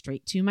went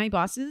straight to my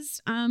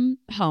boss's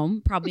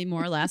home, probably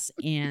more or less.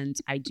 And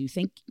I do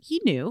think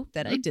he knew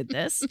that I did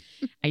this.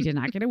 I did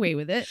not get away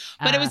with it.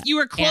 But you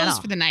were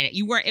closed for the night.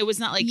 You weren't. It was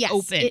not like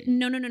open.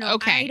 No.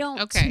 Okay. I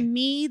don't. Okay. To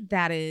me,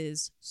 that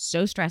is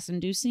so stress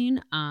inducing.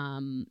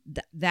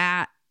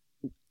 That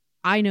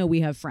I know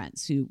we have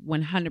friends who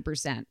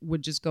 100%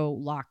 would just go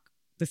lock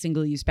the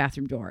single-use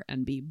bathroom door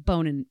and be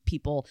boning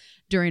people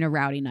during a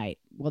rowdy night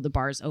while the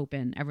bar's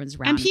open, everyone's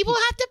around, and people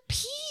have to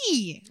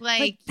pee.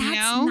 Like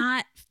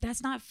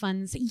that's not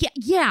fun.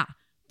 Yeah.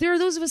 There are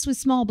those of us with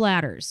small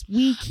bladders.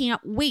 We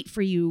can't wait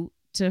for you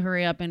to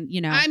hurry up and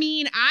I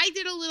mean, I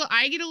did a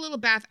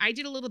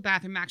little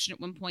bathroom action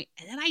at one point,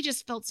 and then I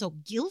just felt so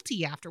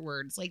guilty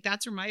afterwards. Like,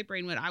 that's where my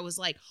brain went. I was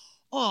like,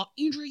 oh,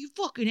 Andrea, you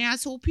fucking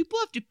asshole. People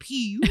have to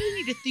pee. You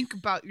really need to think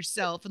about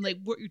yourself and like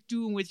what you're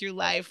doing with your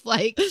life.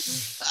 Like,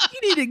 you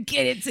need to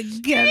get it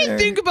together. You need to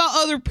think about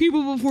other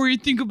people before you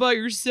think about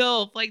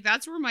yourself. Like,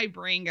 that's where my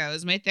brain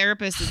goes. My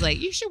therapist is like,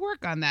 you should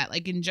work on that,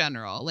 like in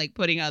general, like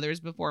putting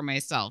others before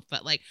myself.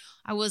 But like,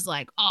 I was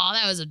like, oh,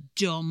 that was a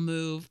dumb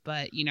move.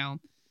 But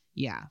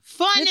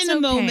fun in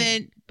the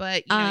moment.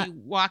 But you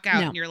walk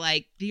out and you're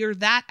like, you're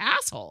that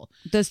asshole.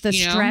 The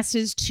stress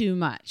is too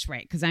much,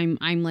 right? Because I'm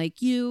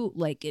like you.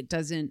 Like, it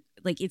doesn't,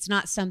 like, it's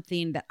not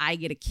something that I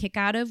get a kick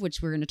out of, which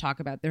we're going to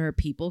talk about. There are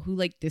people who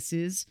like this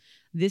is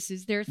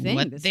their thing.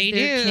 What this they is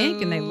their do.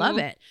 kink, and they love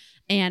it.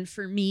 And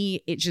for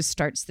me, it just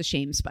starts the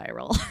shame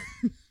spiral.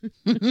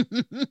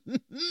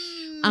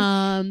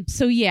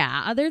 So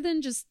yeah, other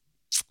than just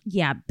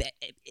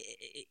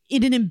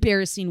in an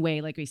embarrassing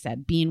way, like we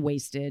said, being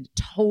wasted,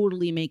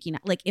 totally making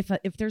like if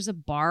there's a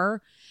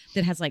bar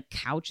that has like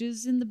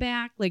couches in the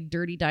back, like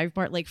dirty dive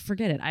bar, like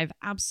forget it. I've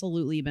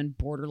absolutely been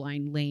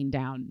borderline laying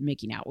down,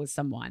 making out with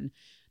someone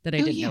that I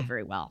didn't know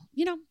very well.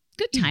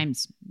 Good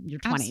times. Your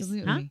 20s.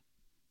 Absolutely. Huh?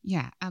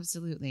 Yeah,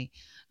 absolutely.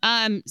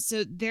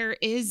 So there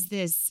is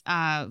this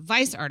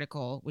Vice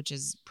article, which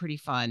is pretty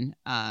fun,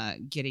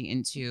 getting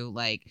into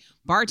like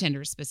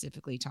bartenders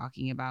specifically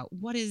talking about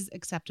what is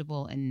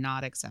acceptable and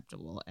not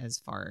acceptable as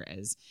far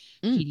as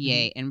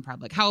PDA in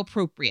public, how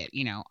appropriate,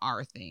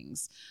 are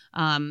things.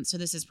 So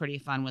this is pretty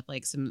fun with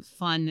like some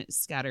fun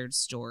scattered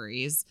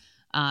stories.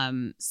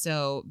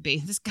 So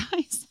this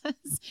guy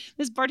says,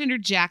 this bartender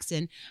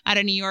Jackson out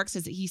of New York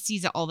says that he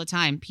sees it all the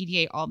time,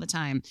 PDA all the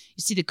time.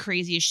 You see the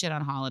craziest shit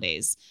on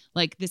holidays.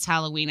 Like this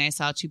Halloween, I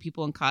saw 2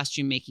 people in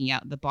costume making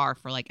out at the bar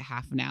for like a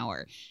half an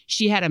hour.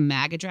 She had a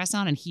MAGA dress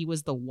on and he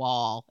was the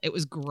wall. It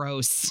was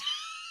gross.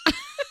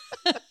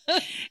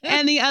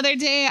 And the other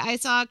day I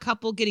saw a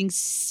couple getting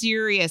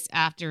serious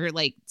after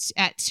like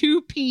at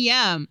 2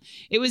 p.m.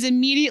 It was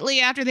immediately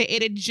after they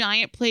ate a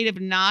giant plate of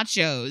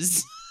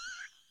nachos.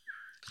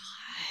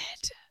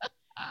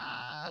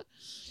 God.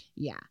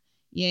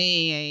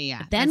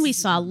 Yeah. Then we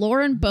saw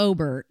Lauren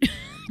Boebert.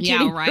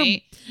 Yeah,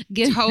 right.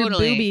 Getting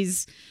Totally. her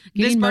boobies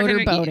getting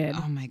motorboated.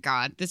 Oh my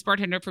God. This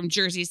bartender from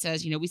Jersey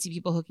says, we see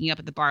people hooking up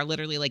at the bar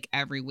literally like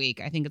every week.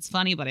 I think it's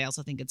funny, but I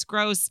also think it's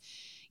gross.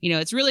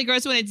 It's really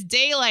gross when it's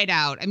daylight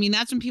out. I mean,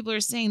 that's when people are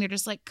saying, they're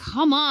just like,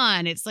 come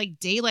on, it's like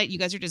daylight. You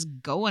guys are just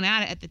going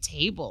at it at the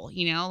table,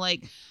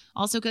 like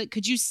also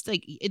could you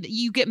like,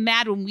 you get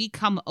mad when we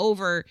come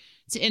over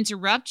to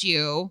interrupt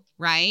you.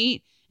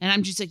 Right. And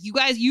I'm just like, you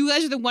guys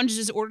are the ones who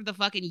just ordered the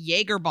fucking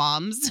Jaeger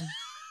bombs.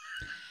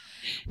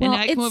 And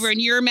I come over and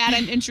you're mad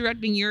I'm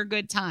interrupting your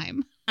good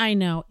time. I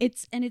know.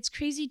 It's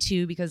crazy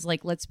too, because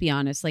like, let's be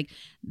honest, like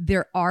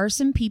there are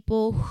some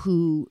people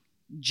who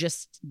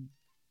just,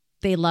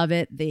 they love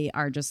it. They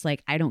are just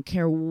like, I don't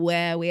care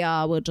where we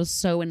are. We're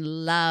just so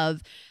in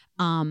love.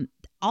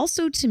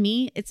 Also to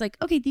me, it's like,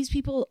 okay, these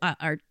people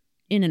are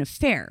in an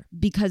affair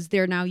because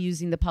they're now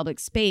using the public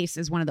space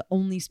as one of the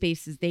only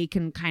spaces they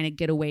can kind of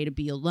get away to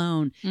be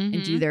alone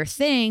and do their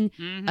thing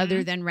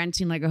other than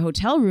renting like a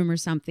hotel room or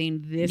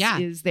something. This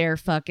is their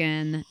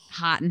fucking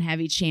hot and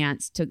heavy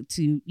chance to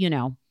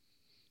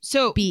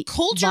so be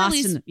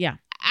culturally, lost in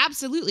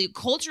absolutely.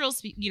 Cultural,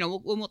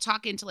 when we'll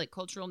talk into like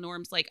cultural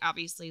norms, like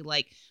obviously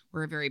like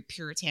we're a very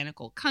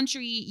puritanical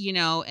country,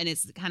 and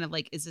it's kind of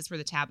like, is this where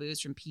the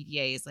taboos from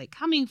PDA is like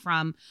coming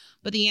from?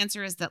 But the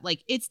answer is that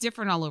like, it's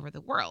different all over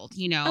the world,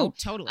 Oh,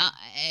 totally.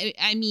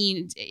 I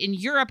mean, in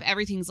Europe,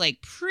 everything's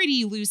like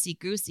pretty loosey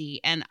goosey.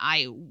 And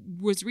I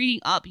was reading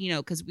up,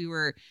 because we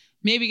were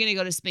maybe going to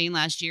go to Spain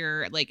last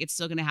year. Like it's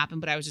still going to happen.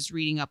 But I was just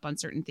reading up on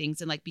certain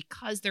things. And like,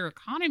 because their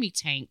economy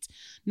tanked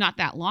not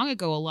that long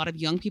ago, a lot of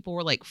young people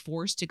were like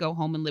forced to go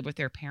home and live with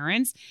their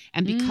parents.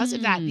 And because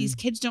of that, these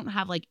kids don't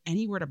have like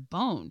anywhere to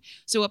bone.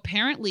 So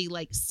apparently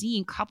like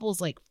seeing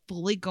couples like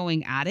fully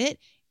going at it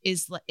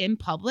is like in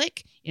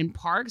public, in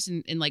parks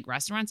and in like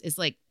restaurants is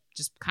like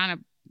just kind of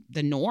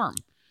the norm.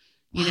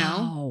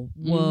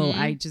 Whoa,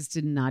 I just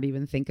did not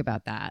even think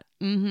about that.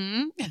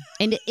 And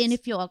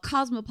if you're a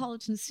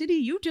cosmopolitan city,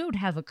 you don't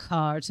have a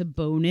car to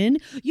bone in.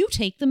 You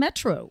take the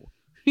metro.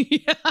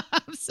 Yeah,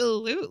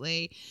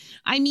 absolutely.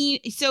 I mean,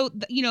 so,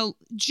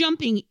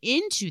 jumping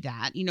into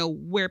that,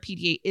 where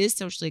PDA is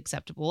socially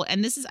acceptable.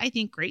 And this is, I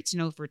think, great to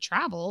know for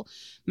travel.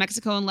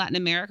 Mexico and Latin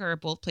America are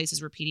both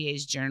places where PDA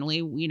is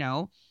generally,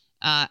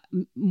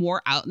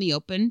 more out in the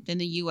open than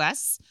the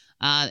U.S.,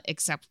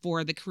 except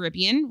for the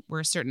Caribbean,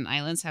 where certain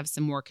islands have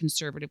some more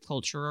conservative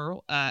culture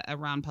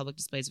around public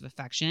displays of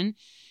affection.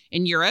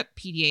 In Europe,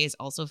 PDA is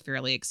also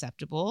fairly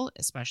acceptable,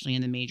 especially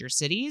in the major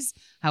cities.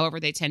 However,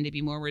 they tend to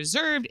be more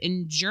reserved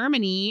in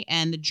Germany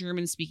and the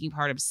German-speaking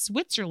part of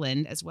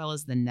Switzerland, as well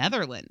as the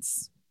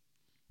Netherlands.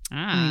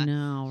 I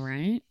know,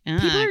 right?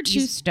 People are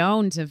too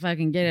stoned to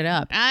fucking get it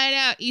up. I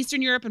know.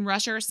 Eastern Europe and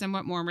Russia are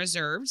somewhat more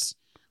reserved.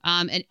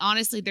 And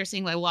honestly, they're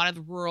saying like a lot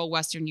of rural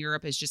Western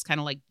Europe is just kind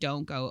of like,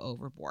 don't go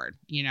overboard,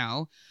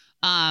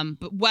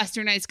 But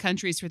westernized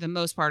countries for the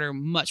most part are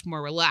much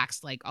more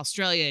relaxed, like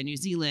Australia, New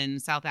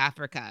Zealand, South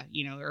Africa,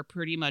 are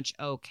pretty much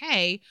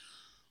okay,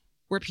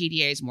 where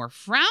PDA is more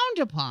frowned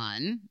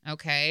upon.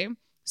 Okay.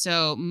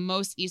 So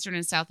most Eastern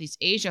and Southeast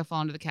Asia fall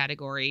into the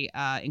category,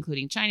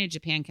 including China,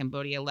 Japan,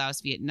 Cambodia,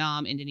 Laos,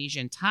 Vietnam, Indonesia,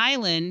 and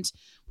Thailand,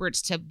 where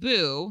it's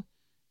taboo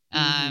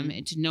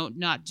and to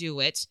not do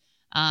it.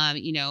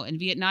 In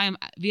Vietnam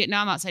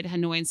outside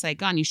Hanoi and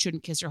Saigon, you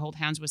shouldn't kiss or hold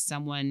hands with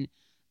someone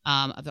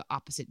of the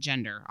opposite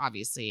gender,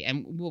 obviously.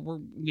 And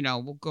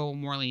we'll go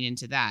more lean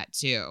into that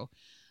too.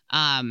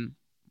 But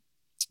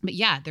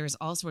yeah, there's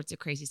all sorts of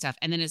crazy stuff.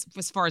 And then as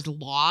far as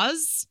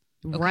laws,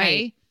 okay,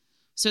 right.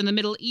 So in the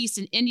Middle East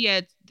and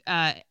India,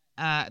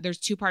 there's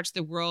two parts of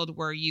the world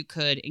where you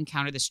could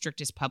encounter the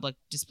strictest public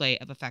display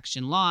of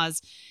affection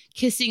laws.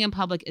 Kissing in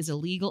public is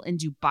illegal in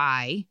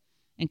Dubai.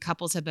 And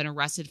couples have been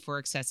arrested for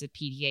excessive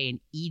PDA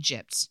in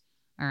Egypt.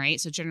 All right.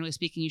 So generally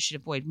speaking, you should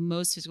avoid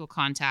most physical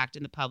contact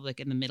in the public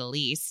in the Middle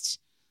East.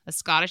 A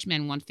Scottish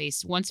man once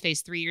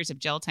faced 3 years of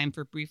jail time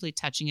for briefly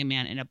touching a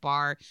man in a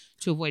bar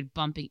to avoid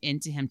bumping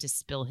into him to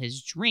spill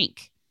his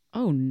drink.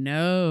 Oh,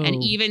 no.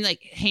 And even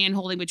like hand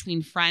holding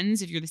between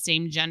friends, if you're the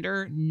same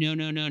gender, no.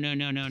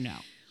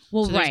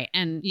 Well, So right.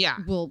 And yeah.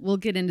 we'll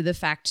get into the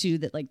fact too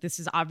that like this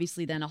is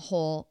obviously then a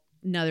whole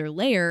another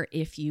layer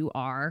if you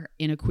are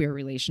in a queer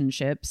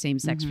relationship,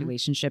 same-sex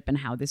relationship, and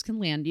how this can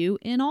land you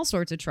in all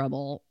sorts of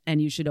trouble. And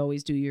you should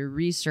always do your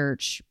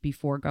research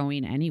before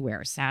going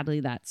anywhere. Sadly,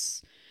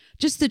 that's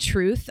just the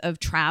truth of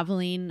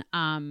traveling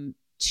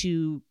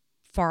to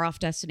far off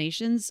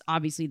destinations.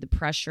 Obviously, the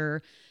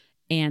pressure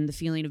And the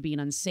feeling of being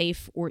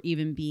unsafe or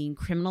even being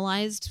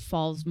criminalized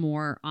falls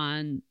more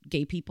on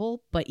gay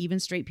people, but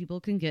even straight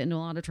people can get into a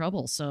lot of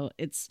trouble. So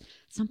it's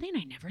something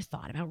I never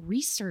thought about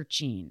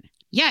researching.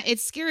 Yeah,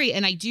 it's scary.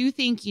 And I do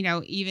think, you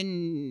know,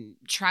 even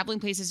traveling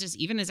places, just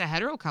even as a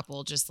hetero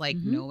couple, just like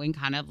knowing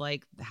kind of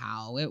like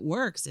how it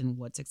works and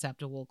what's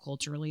acceptable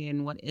culturally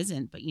and what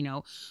isn't. But, you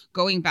know,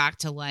 going back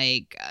to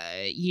like,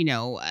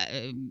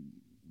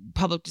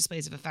 public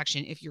displays of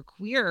affection, if you're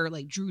queer,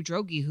 like Drew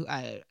Droege, who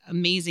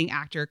amazing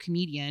actor,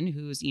 comedian,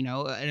 who's, you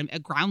know, a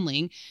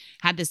groundling,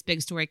 had this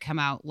big story come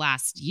out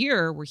last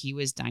year where he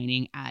was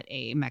dining at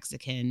a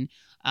Mexican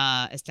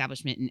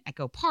establishment in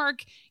Echo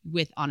Park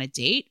on a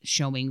date,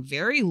 showing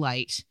very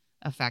light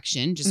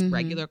affection, just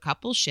regular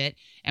couple shit,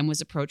 and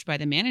was approached by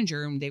the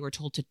manager, and they were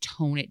told to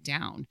tone it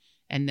down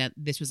and that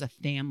this was a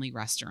family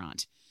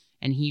restaurant.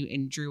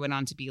 And Drew went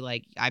on to be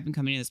like, I've been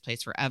coming to this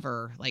place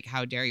forever. Like,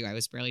 how dare you? I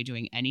was barely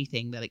doing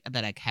anything that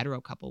a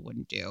hetero couple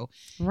wouldn't do.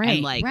 Right.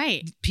 And like,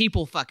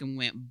 people fucking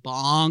went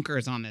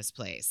bonkers on this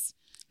place.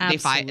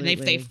 Absolutely.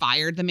 They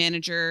fired the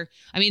manager.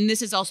 I mean, they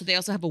also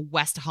have a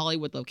West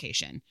Hollywood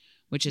location,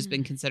 which has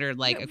been considered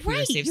like a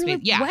queer safe space.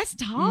 Like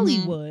West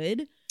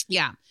Hollywood.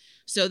 Yeah.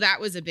 So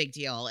that was a big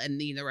deal. And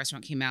the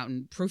restaurant came out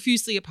and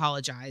profusely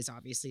apologized,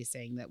 obviously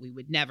saying that we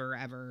would never,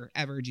 ever,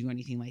 ever do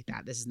anything like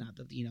that. This is not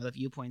the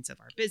viewpoints of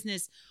our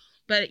business.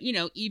 But, you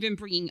know, even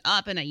bringing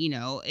up, and, you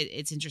know,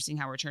 it's interesting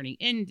how we're turning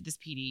into this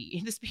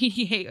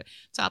PDA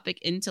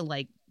topic into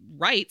like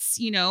rights,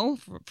 you know,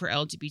 for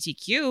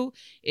LGBTQ.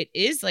 It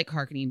is like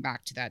harkening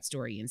back to that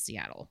story in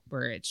Seattle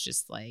where it's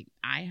just like,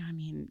 I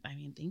mean,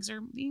 things are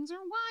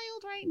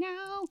wild right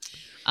now.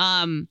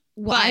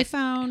 Well, I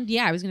found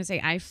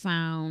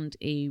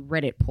a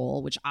Reddit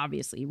poll, which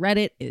obviously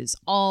Reddit is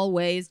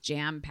always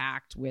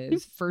jam-packed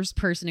with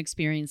first-person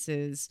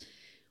experiences,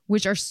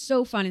 which are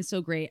so fun and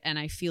so great. And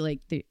I feel like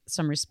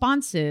some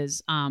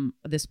responses,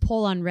 this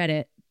poll on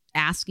Reddit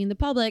asking the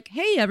public,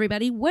 hey,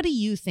 everybody, what do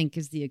you think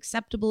is the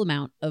acceptable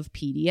amount of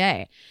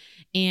PDA?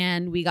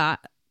 And we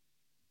got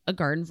a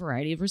garden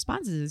variety of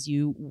responses, as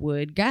you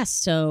would guess.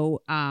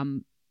 So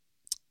I'm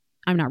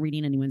not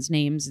reading anyone's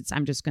names.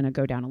 I'm just going to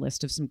go down a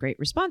list of some great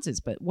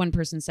responses. But one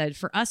person said,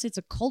 for us, it's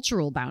a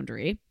cultural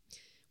boundary,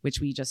 which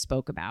we just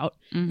spoke about.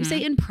 They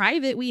say in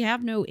private, we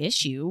have no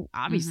issue,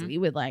 obviously,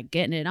 with like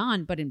getting it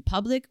on. But in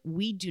public,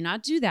 we do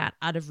not do that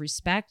out of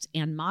respect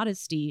and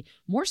modesty,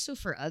 more so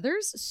for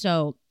others.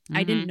 So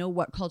I didn't know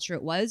what culture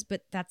it was,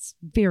 but that's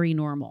very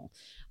normal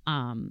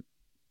in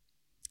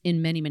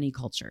many, many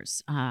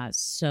cultures.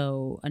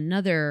 So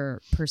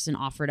another person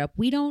offered up,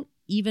 we don't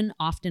even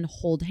often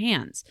hold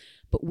hands,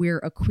 but we're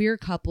a queer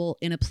couple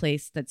in a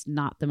place that's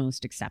not the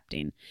most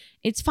accepting.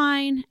 It's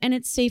fine and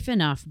it's safe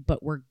enough,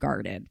 but we're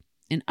guarded.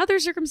 In other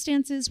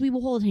circumstances, we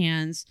will hold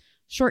hands,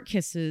 short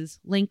kisses,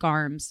 link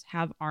arms,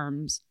 have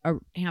arms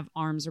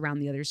around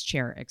the other's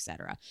chair,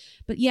 etc.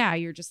 But yeah,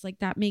 you're just like,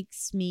 that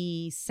makes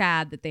me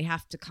sad that they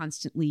have to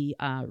constantly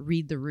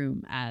read the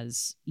room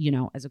as, you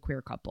know, as a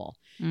queer couple.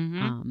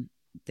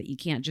 That you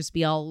can't just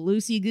be all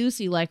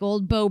loosey-goosey like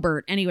old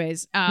Bobert.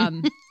 Anyways,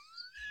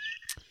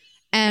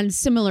 and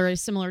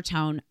similar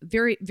tone,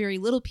 very, very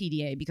little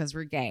PDA because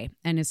we're gay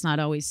and it's not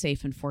always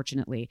safe,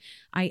 unfortunately.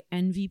 I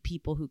envy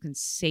people who can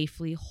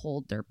safely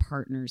hold their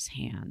partner's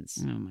hands.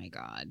 Oh my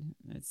God.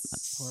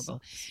 That's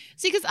horrible.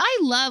 See, because I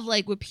love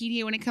like with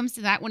PDA when it comes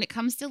to that, when it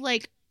comes to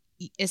like,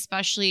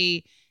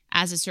 especially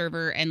as a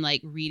server and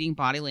like reading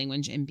body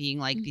language and being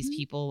like, these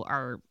people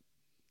are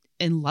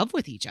in love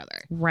with each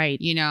other. Right.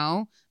 You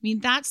know, I mean,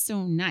 that's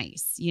so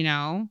nice, you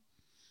know?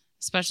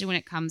 Especially when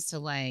it comes to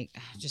like,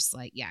 just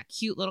like, yeah,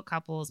 cute little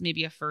couples,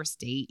 maybe a first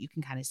date. You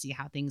can kind of see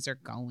how things are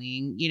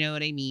going. You know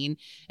what I mean?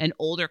 An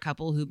older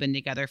couple who've been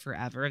together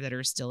forever that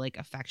are still like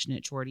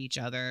affectionate toward each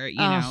other. You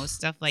know,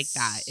 stuff like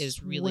that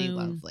is really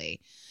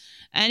lovely.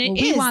 And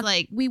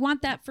we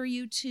want that for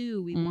you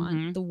too. We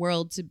want the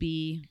world to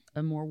be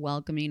a more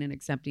welcoming and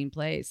accepting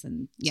place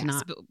and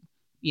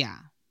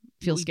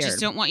feel scared. We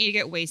just don't want you to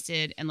get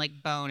wasted and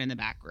like bone in the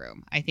back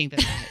room. I think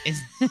that is...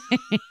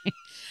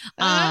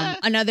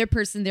 Another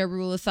person, their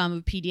rule of thumb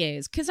of PDA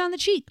is kiss on the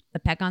cheek, a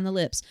peck on the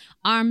lips,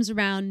 arms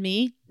around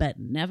me, but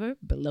never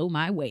below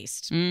my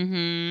waist.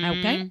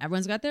 Okay,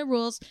 everyone's got their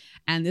rules.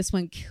 And this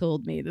one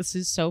killed me. This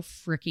is so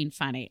freaking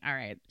funny. All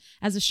right.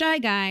 As a shy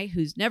guy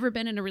who's never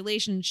been in a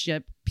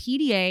relationship,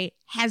 PDA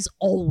has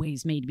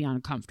always made me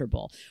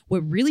uncomfortable.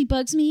 What really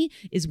bugs me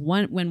is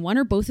when one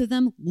or both of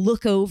them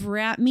look over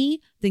at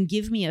me, then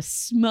give me a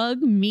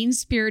smug,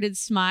 mean-spirited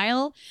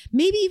smile,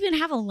 maybe even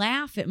have a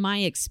laugh at my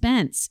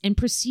expense, and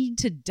proceed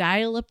to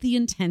dial up the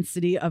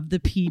intensity of the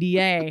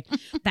PDA.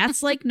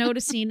 That's like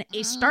noticing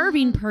a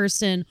starving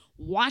person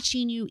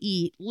watching you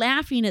eat,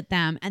 laughing at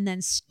them, and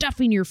then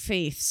stuffing your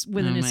face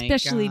with an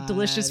especially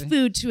delicious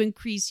food to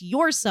increase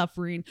your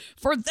suffering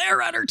for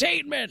their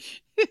entertainment.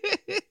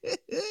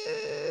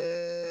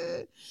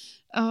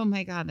 Oh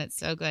my God, that's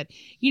so good.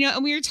 You know,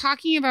 and we were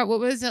talking about, what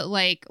was it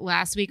like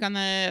last week on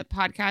the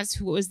podcast?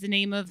 What was the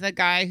name of the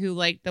guy who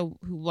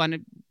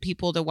wanted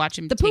people to watch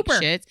him take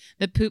shits?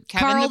 The poop,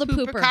 Kevin Carl the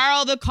Pooper.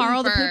 Carl the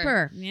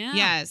Pooper. Yeah.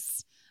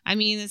 Yes. I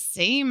mean,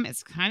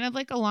 it's kind of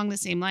like along the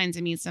same lines.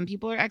 I mean, some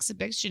people are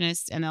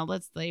exhibitionists and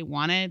they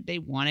want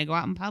to go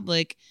out in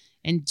public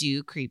and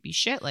do creepy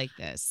shit like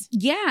this.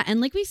 Yeah. And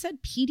like we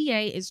said,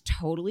 PDA is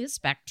totally a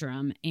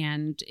spectrum,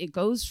 and it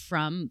goes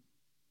from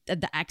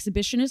the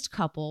exhibitionist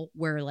couple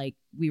where, like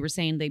we were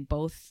saying, they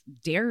both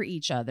dare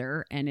each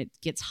other and it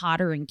gets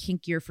hotter and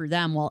kinkier for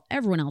them while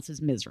everyone else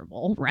is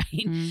miserable, right?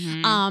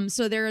 Mm-hmm.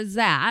 So there is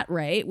that,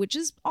 right? Which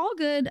is all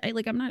good.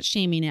 I'm not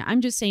shaming it.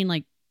 I'm just saying,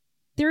 like,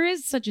 there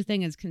is such a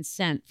thing as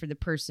consent for the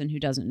person who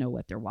doesn't know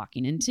what they're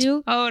walking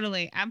into.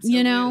 Totally. Absolutely.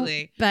 You know?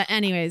 But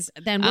anyways,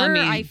 then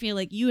I feel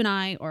like you and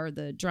I are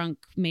the drunk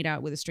made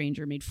out with a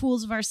stranger, made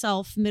fools of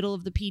ourselves, middle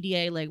of the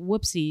PDA, like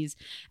whoopsies.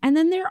 And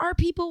then there are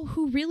people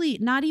who really,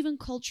 not even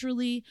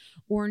culturally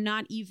or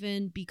not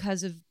even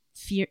because of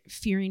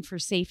fearing for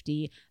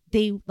safety,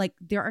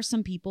 there are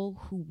some people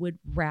who would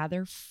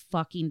rather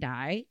fucking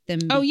die than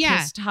be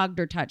kissed, hugged,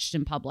 or touched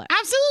in public.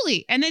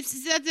 Absolutely. And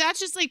that's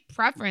just like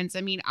preference.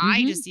 I mean,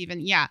 I just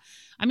even,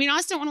 I mean, I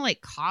also don't want to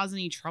like cause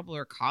any trouble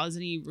or cause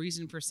any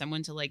reason for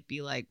someone to like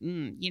be like,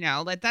 you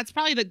know, like that's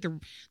probably like the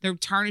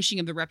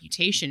tarnishing of the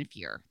reputation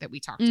fear that we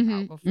talked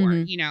about before,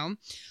 you know.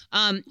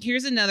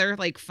 Here's another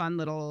like fun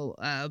little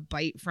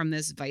bite from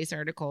this Vice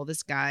article.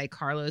 This guy,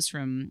 Carlos,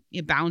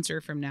 a bouncer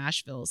from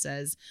Nashville,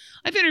 says,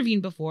 I've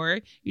intervened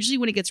before. Usually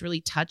when it gets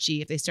really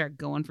touchy, if they start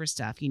going for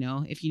stuff, you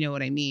know, if you know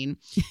what I mean.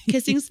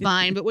 Kissing's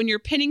fine, but when you're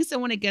pinning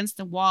someone against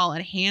the wall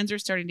and hands are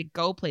starting to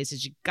go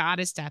places, you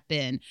gotta step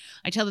in.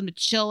 I tell them to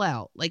chill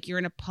out, like you're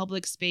in a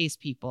public space,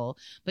 people.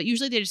 But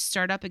usually they just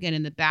start up again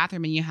in the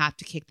bathroom and you have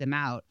to kick them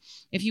out.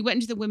 If you went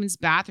into the women's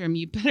bathroom,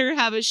 you better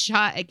have a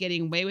shot at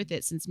getting away with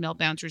it, since male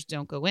bouncers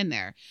don't go in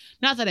there.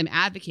 Not that I'm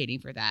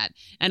advocating for that.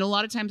 And a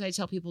lot of times I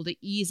tell people to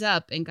ease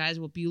up and guys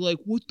will be like,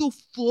 what the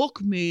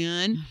fuck,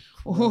 man?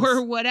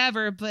 Or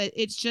whatever, but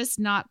it's just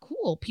not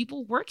cool.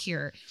 People work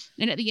here.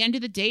 And at the end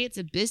of the day, it's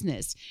a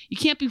business. You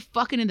can't be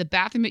fucking in the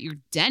bathroom at your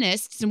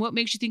dentist's. And what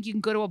makes you think you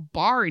can go to a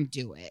bar and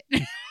do it?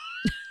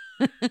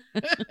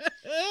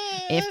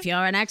 If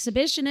you're an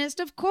exhibitionist,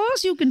 of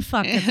course you can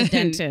fuck at the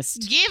dentist.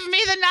 Give me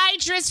the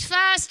nitrous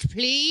first,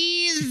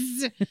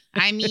 please.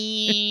 I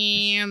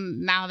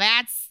mean, now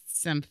that's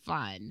some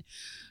fun.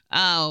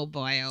 Oh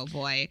boy, oh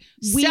boy.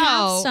 We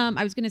have some,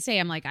 I was going to say,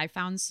 I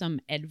found some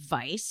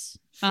advice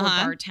for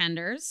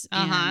bartenders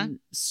and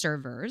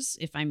servers,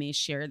 if I may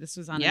share. This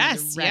was on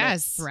another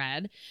Reddit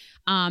thread.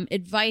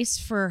 Advice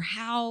for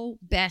how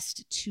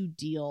best to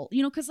deal,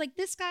 you know, because like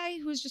this guy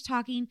who was just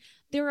talking,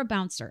 they're a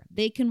bouncer.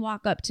 They can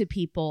walk up to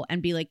people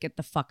and be like, get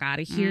the fuck out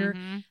of here.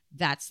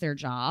 That's their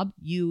job.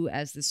 You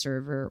as the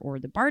server or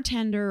the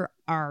bartender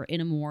are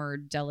in a more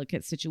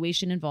delicate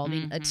situation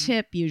involving a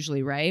tip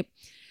usually, right?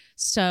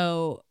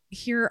 So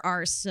here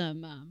are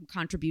some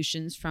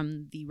contributions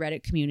from the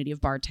Reddit community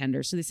of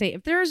bartenders. So they say,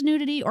 if there's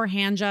nudity or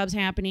hand jobs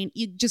happening,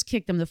 you just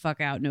kick them the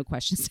fuck out. No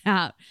questions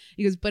asked.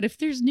 He goes, but if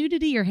there's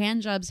nudity or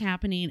hand jobs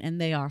happening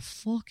and they are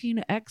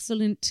fucking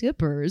excellent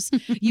tippers,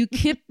 you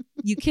kick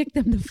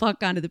them the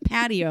fuck onto the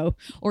patio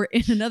or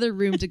in another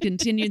room to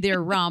continue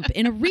their romp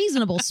in a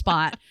reasonable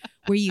spot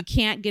where you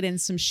can't get in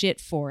some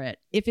shit for it.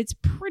 If it's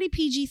pretty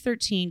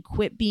PG-13,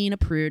 quit being a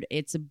prude.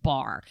 It's a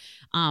bar.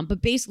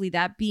 But basically,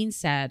 that being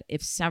said,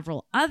 if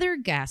several other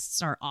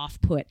guests are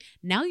off-put,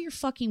 now you're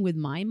fucking with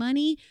my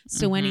money,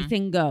 so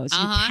anything goes. You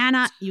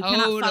cannot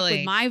fuck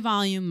with my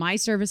volume, my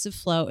service of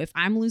flow. If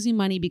I'm losing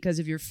money because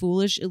of your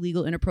foolish,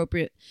 illegal,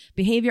 inappropriate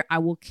behavior, I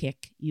will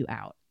kick you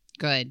out.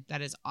 Good.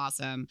 That is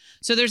awesome.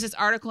 So there's this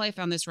article, I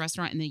found this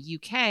restaurant in the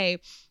UK,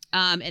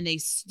 and they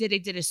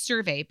did a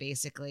survey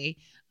basically,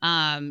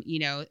 you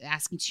know,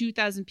 asking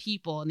 2,000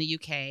 people in the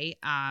UK,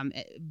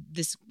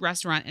 this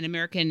restaurant, an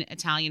American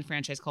Italian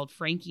franchise called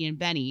Frankie and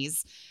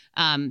Benny's,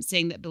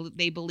 saying that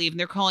they believe, and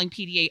they're calling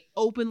PDA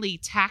openly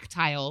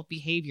tactile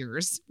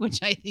behaviors, which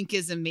I think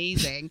is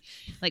amazing,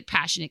 like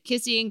passionate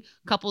kissing,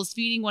 couples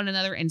feeding one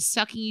another and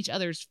sucking each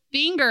other's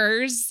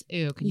fingers.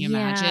 Ew, can you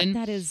imagine?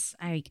 That is,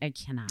 I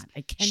cannot.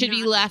 Should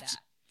be left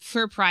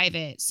for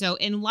private. So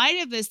in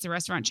light of this, the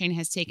restaurant chain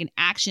has taken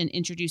action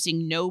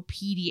introducing no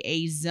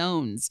PDA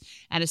zones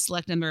at a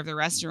select number of the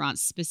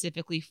restaurants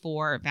specifically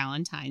for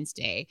Valentine's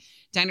Day.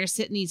 Diners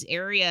sit in these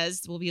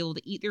areas will be able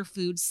to eat their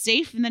food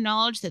safe in the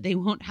knowledge that they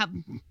won't have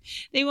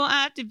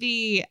to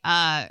be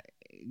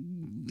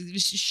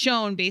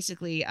shown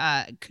basically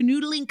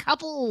canoodling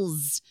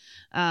couples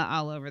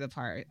all over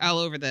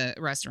the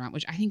restaurant,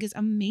 which I think is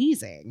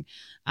amazing.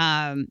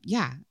 I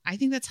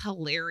think that's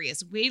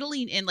hilarious. Way to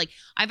lean in. Like,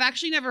 I've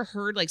actually never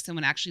heard like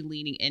someone actually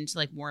leaning into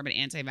like more of an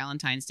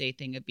anti-Valentine's Day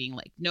thing of being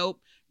like,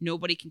 nope,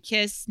 nobody can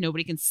kiss,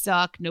 nobody can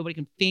suck, nobody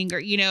can finger,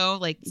 you know,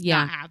 like it's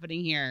not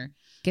happening here.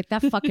 Get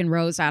that fucking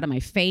rose out of my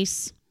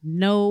face.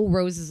 No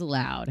roses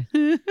allowed.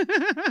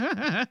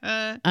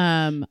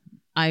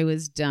 I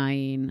was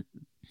dying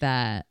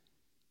that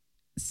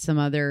some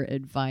other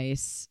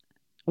advice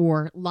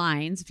or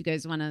lines, if you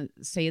guys want to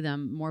say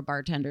them, more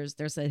bartenders,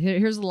 there's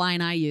here's the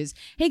line I use.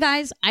 Hey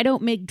guys, I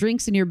don't make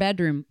drinks in your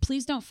bedroom.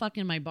 Please don't fuck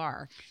in my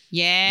bar.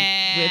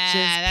 Yeah. Which is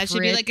that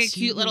should be like a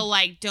cute little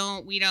like,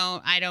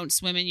 I don't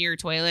swim in your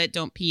toilet,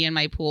 don't pee in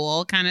my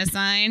pool kind of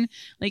sign.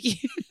 Like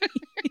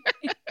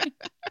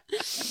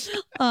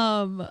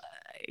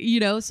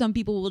some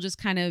people will just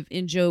kind of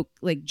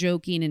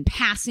joking and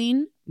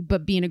passing,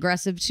 but being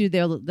aggressive too.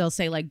 They'll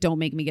say like, don't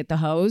make me get the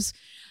hose.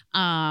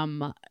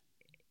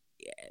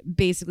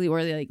 Basically,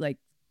 or they like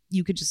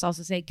you could just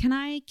also say, can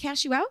I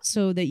cash you out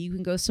so that you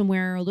can go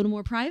somewhere a little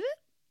more private?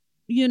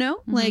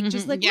 Like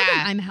just like, look,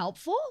 I'm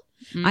helpful.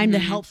 I'm the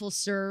helpful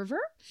server.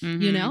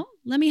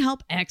 Let me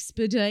help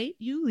expedite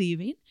you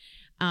leaving.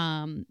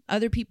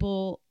 Other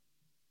people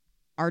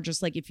are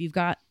just like, if you've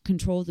got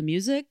control of the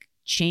music,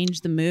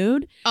 change the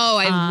mood. Oh,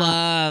 I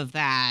love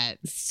that.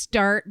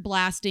 Start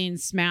blasting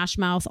Smash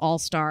Mouth All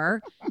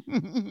Star.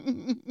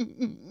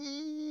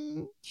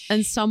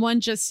 And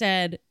someone just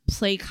said,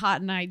 play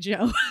Cotton Eye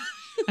Joe.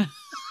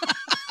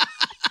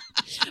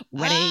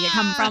 Where do you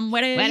come from?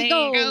 Where do you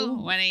go?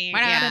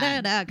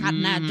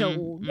 Cotton Eye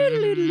Joe.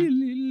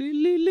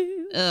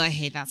 Oh, I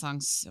hate that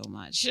song so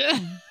much. I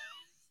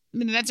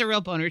mean, that's a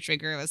real boner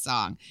trigger of a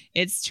song.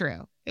 It's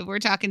true. If we're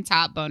talking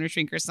top boner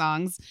shrinker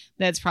songs,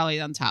 that's probably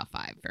on top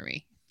 5 for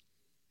me.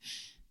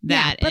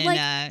 That but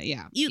and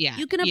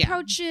you can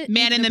approach it.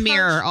 Man in the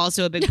Mirror,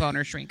 also a big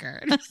boner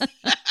shrinker.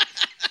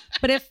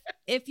 But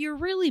if you're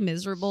really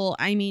miserable,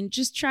 I mean,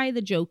 just try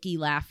the jokey,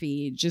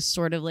 laughy, just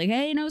sort of like,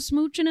 hey, no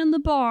smooching in the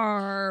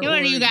bar.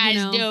 What do you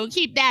guys do?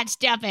 Keep that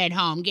stuff at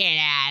home. Get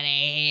out of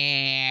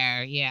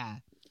here. Yeah.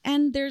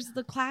 And there's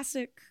the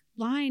classic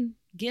line,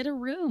 get a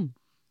room.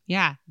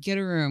 Yeah, get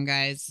a room,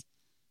 guys.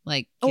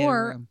 Like, get a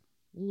room.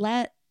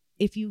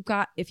 If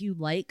you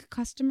like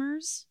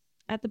customers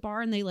at the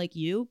bar and they like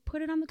you,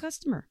 put it on the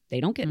customer. They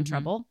don't get in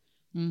trouble.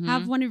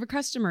 Have one of your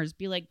customers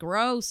be like,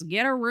 gross,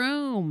 get a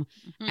room.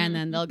 And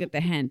then they'll get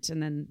the hint.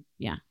 And then,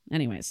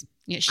 anyways.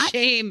 Yeah,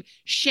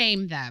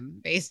 shame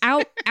them,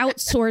 basically.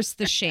 Outsource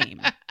the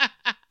shame.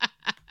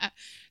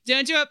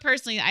 Don't do it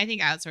personally. I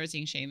think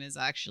outsourcing shame is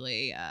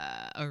actually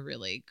a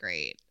really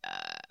great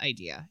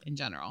idea in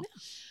general.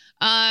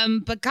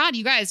 But God,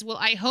 you guys, well,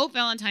 I hope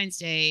Valentine's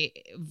Day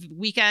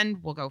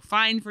weekend will go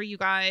fine for you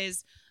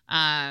guys.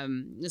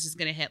 This is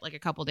going to hit like a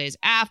couple days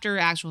after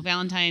actual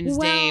Valentine's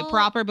Day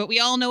proper, but we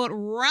all know it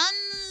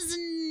runs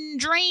and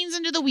drains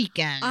into the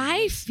weekend.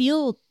 I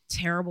feel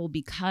terrible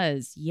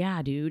because,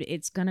 dude,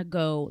 it's going to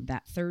go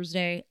that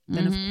Thursday.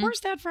 Then, of course,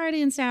 that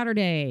Friday and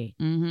Saturday.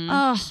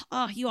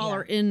 You all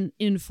are in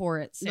for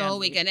it. The whole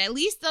weekend. At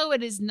least, though,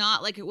 it is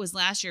not like it was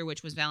last year,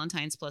 which was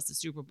Valentine's plus the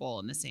Super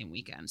Bowl in the same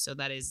weekend. So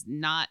that is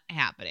not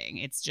happening.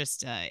 It's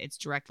just, it's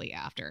directly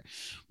after.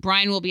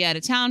 Brian will be out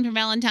of town for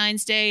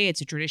Valentine's Day. It's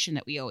a tradition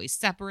that we always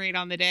separate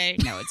on the day.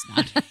 No, it's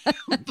not.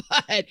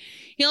 But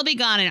he'll be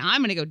gone, and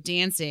I'm going to go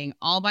dancing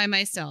all by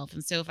myself.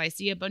 And so if I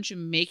see a bunch of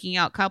making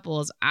out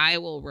couples, I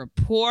will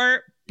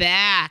report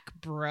back,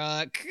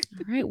 Brooke.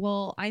 All right.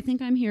 Well, I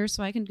think I'm here,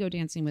 so I can go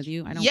dancing with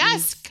you. I don't.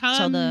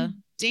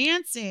 Come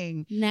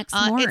dancing next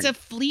morning. It's a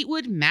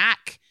Fleetwood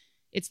Mac.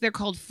 They're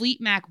called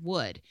Fleet Mac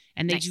Wood,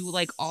 and they do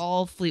like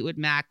all Fleetwood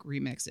Mac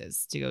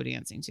remixes to go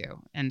dancing to.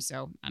 And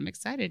so I'm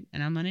excited,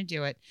 and I'm gonna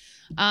do it.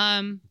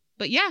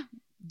 But yeah,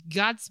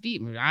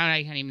 Godspeed.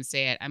 I can't even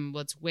say it.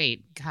 Let's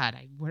wait. God,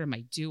 what am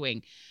I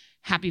doing?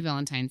 Happy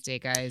Valentine's Day,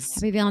 guys.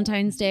 Happy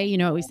Valentine's Day. You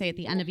know what we say at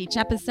the end of each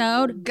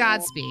episode?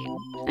 Godspeed.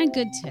 And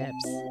good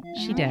tips.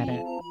 She did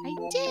it.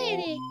 I did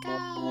it,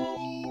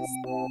 guys.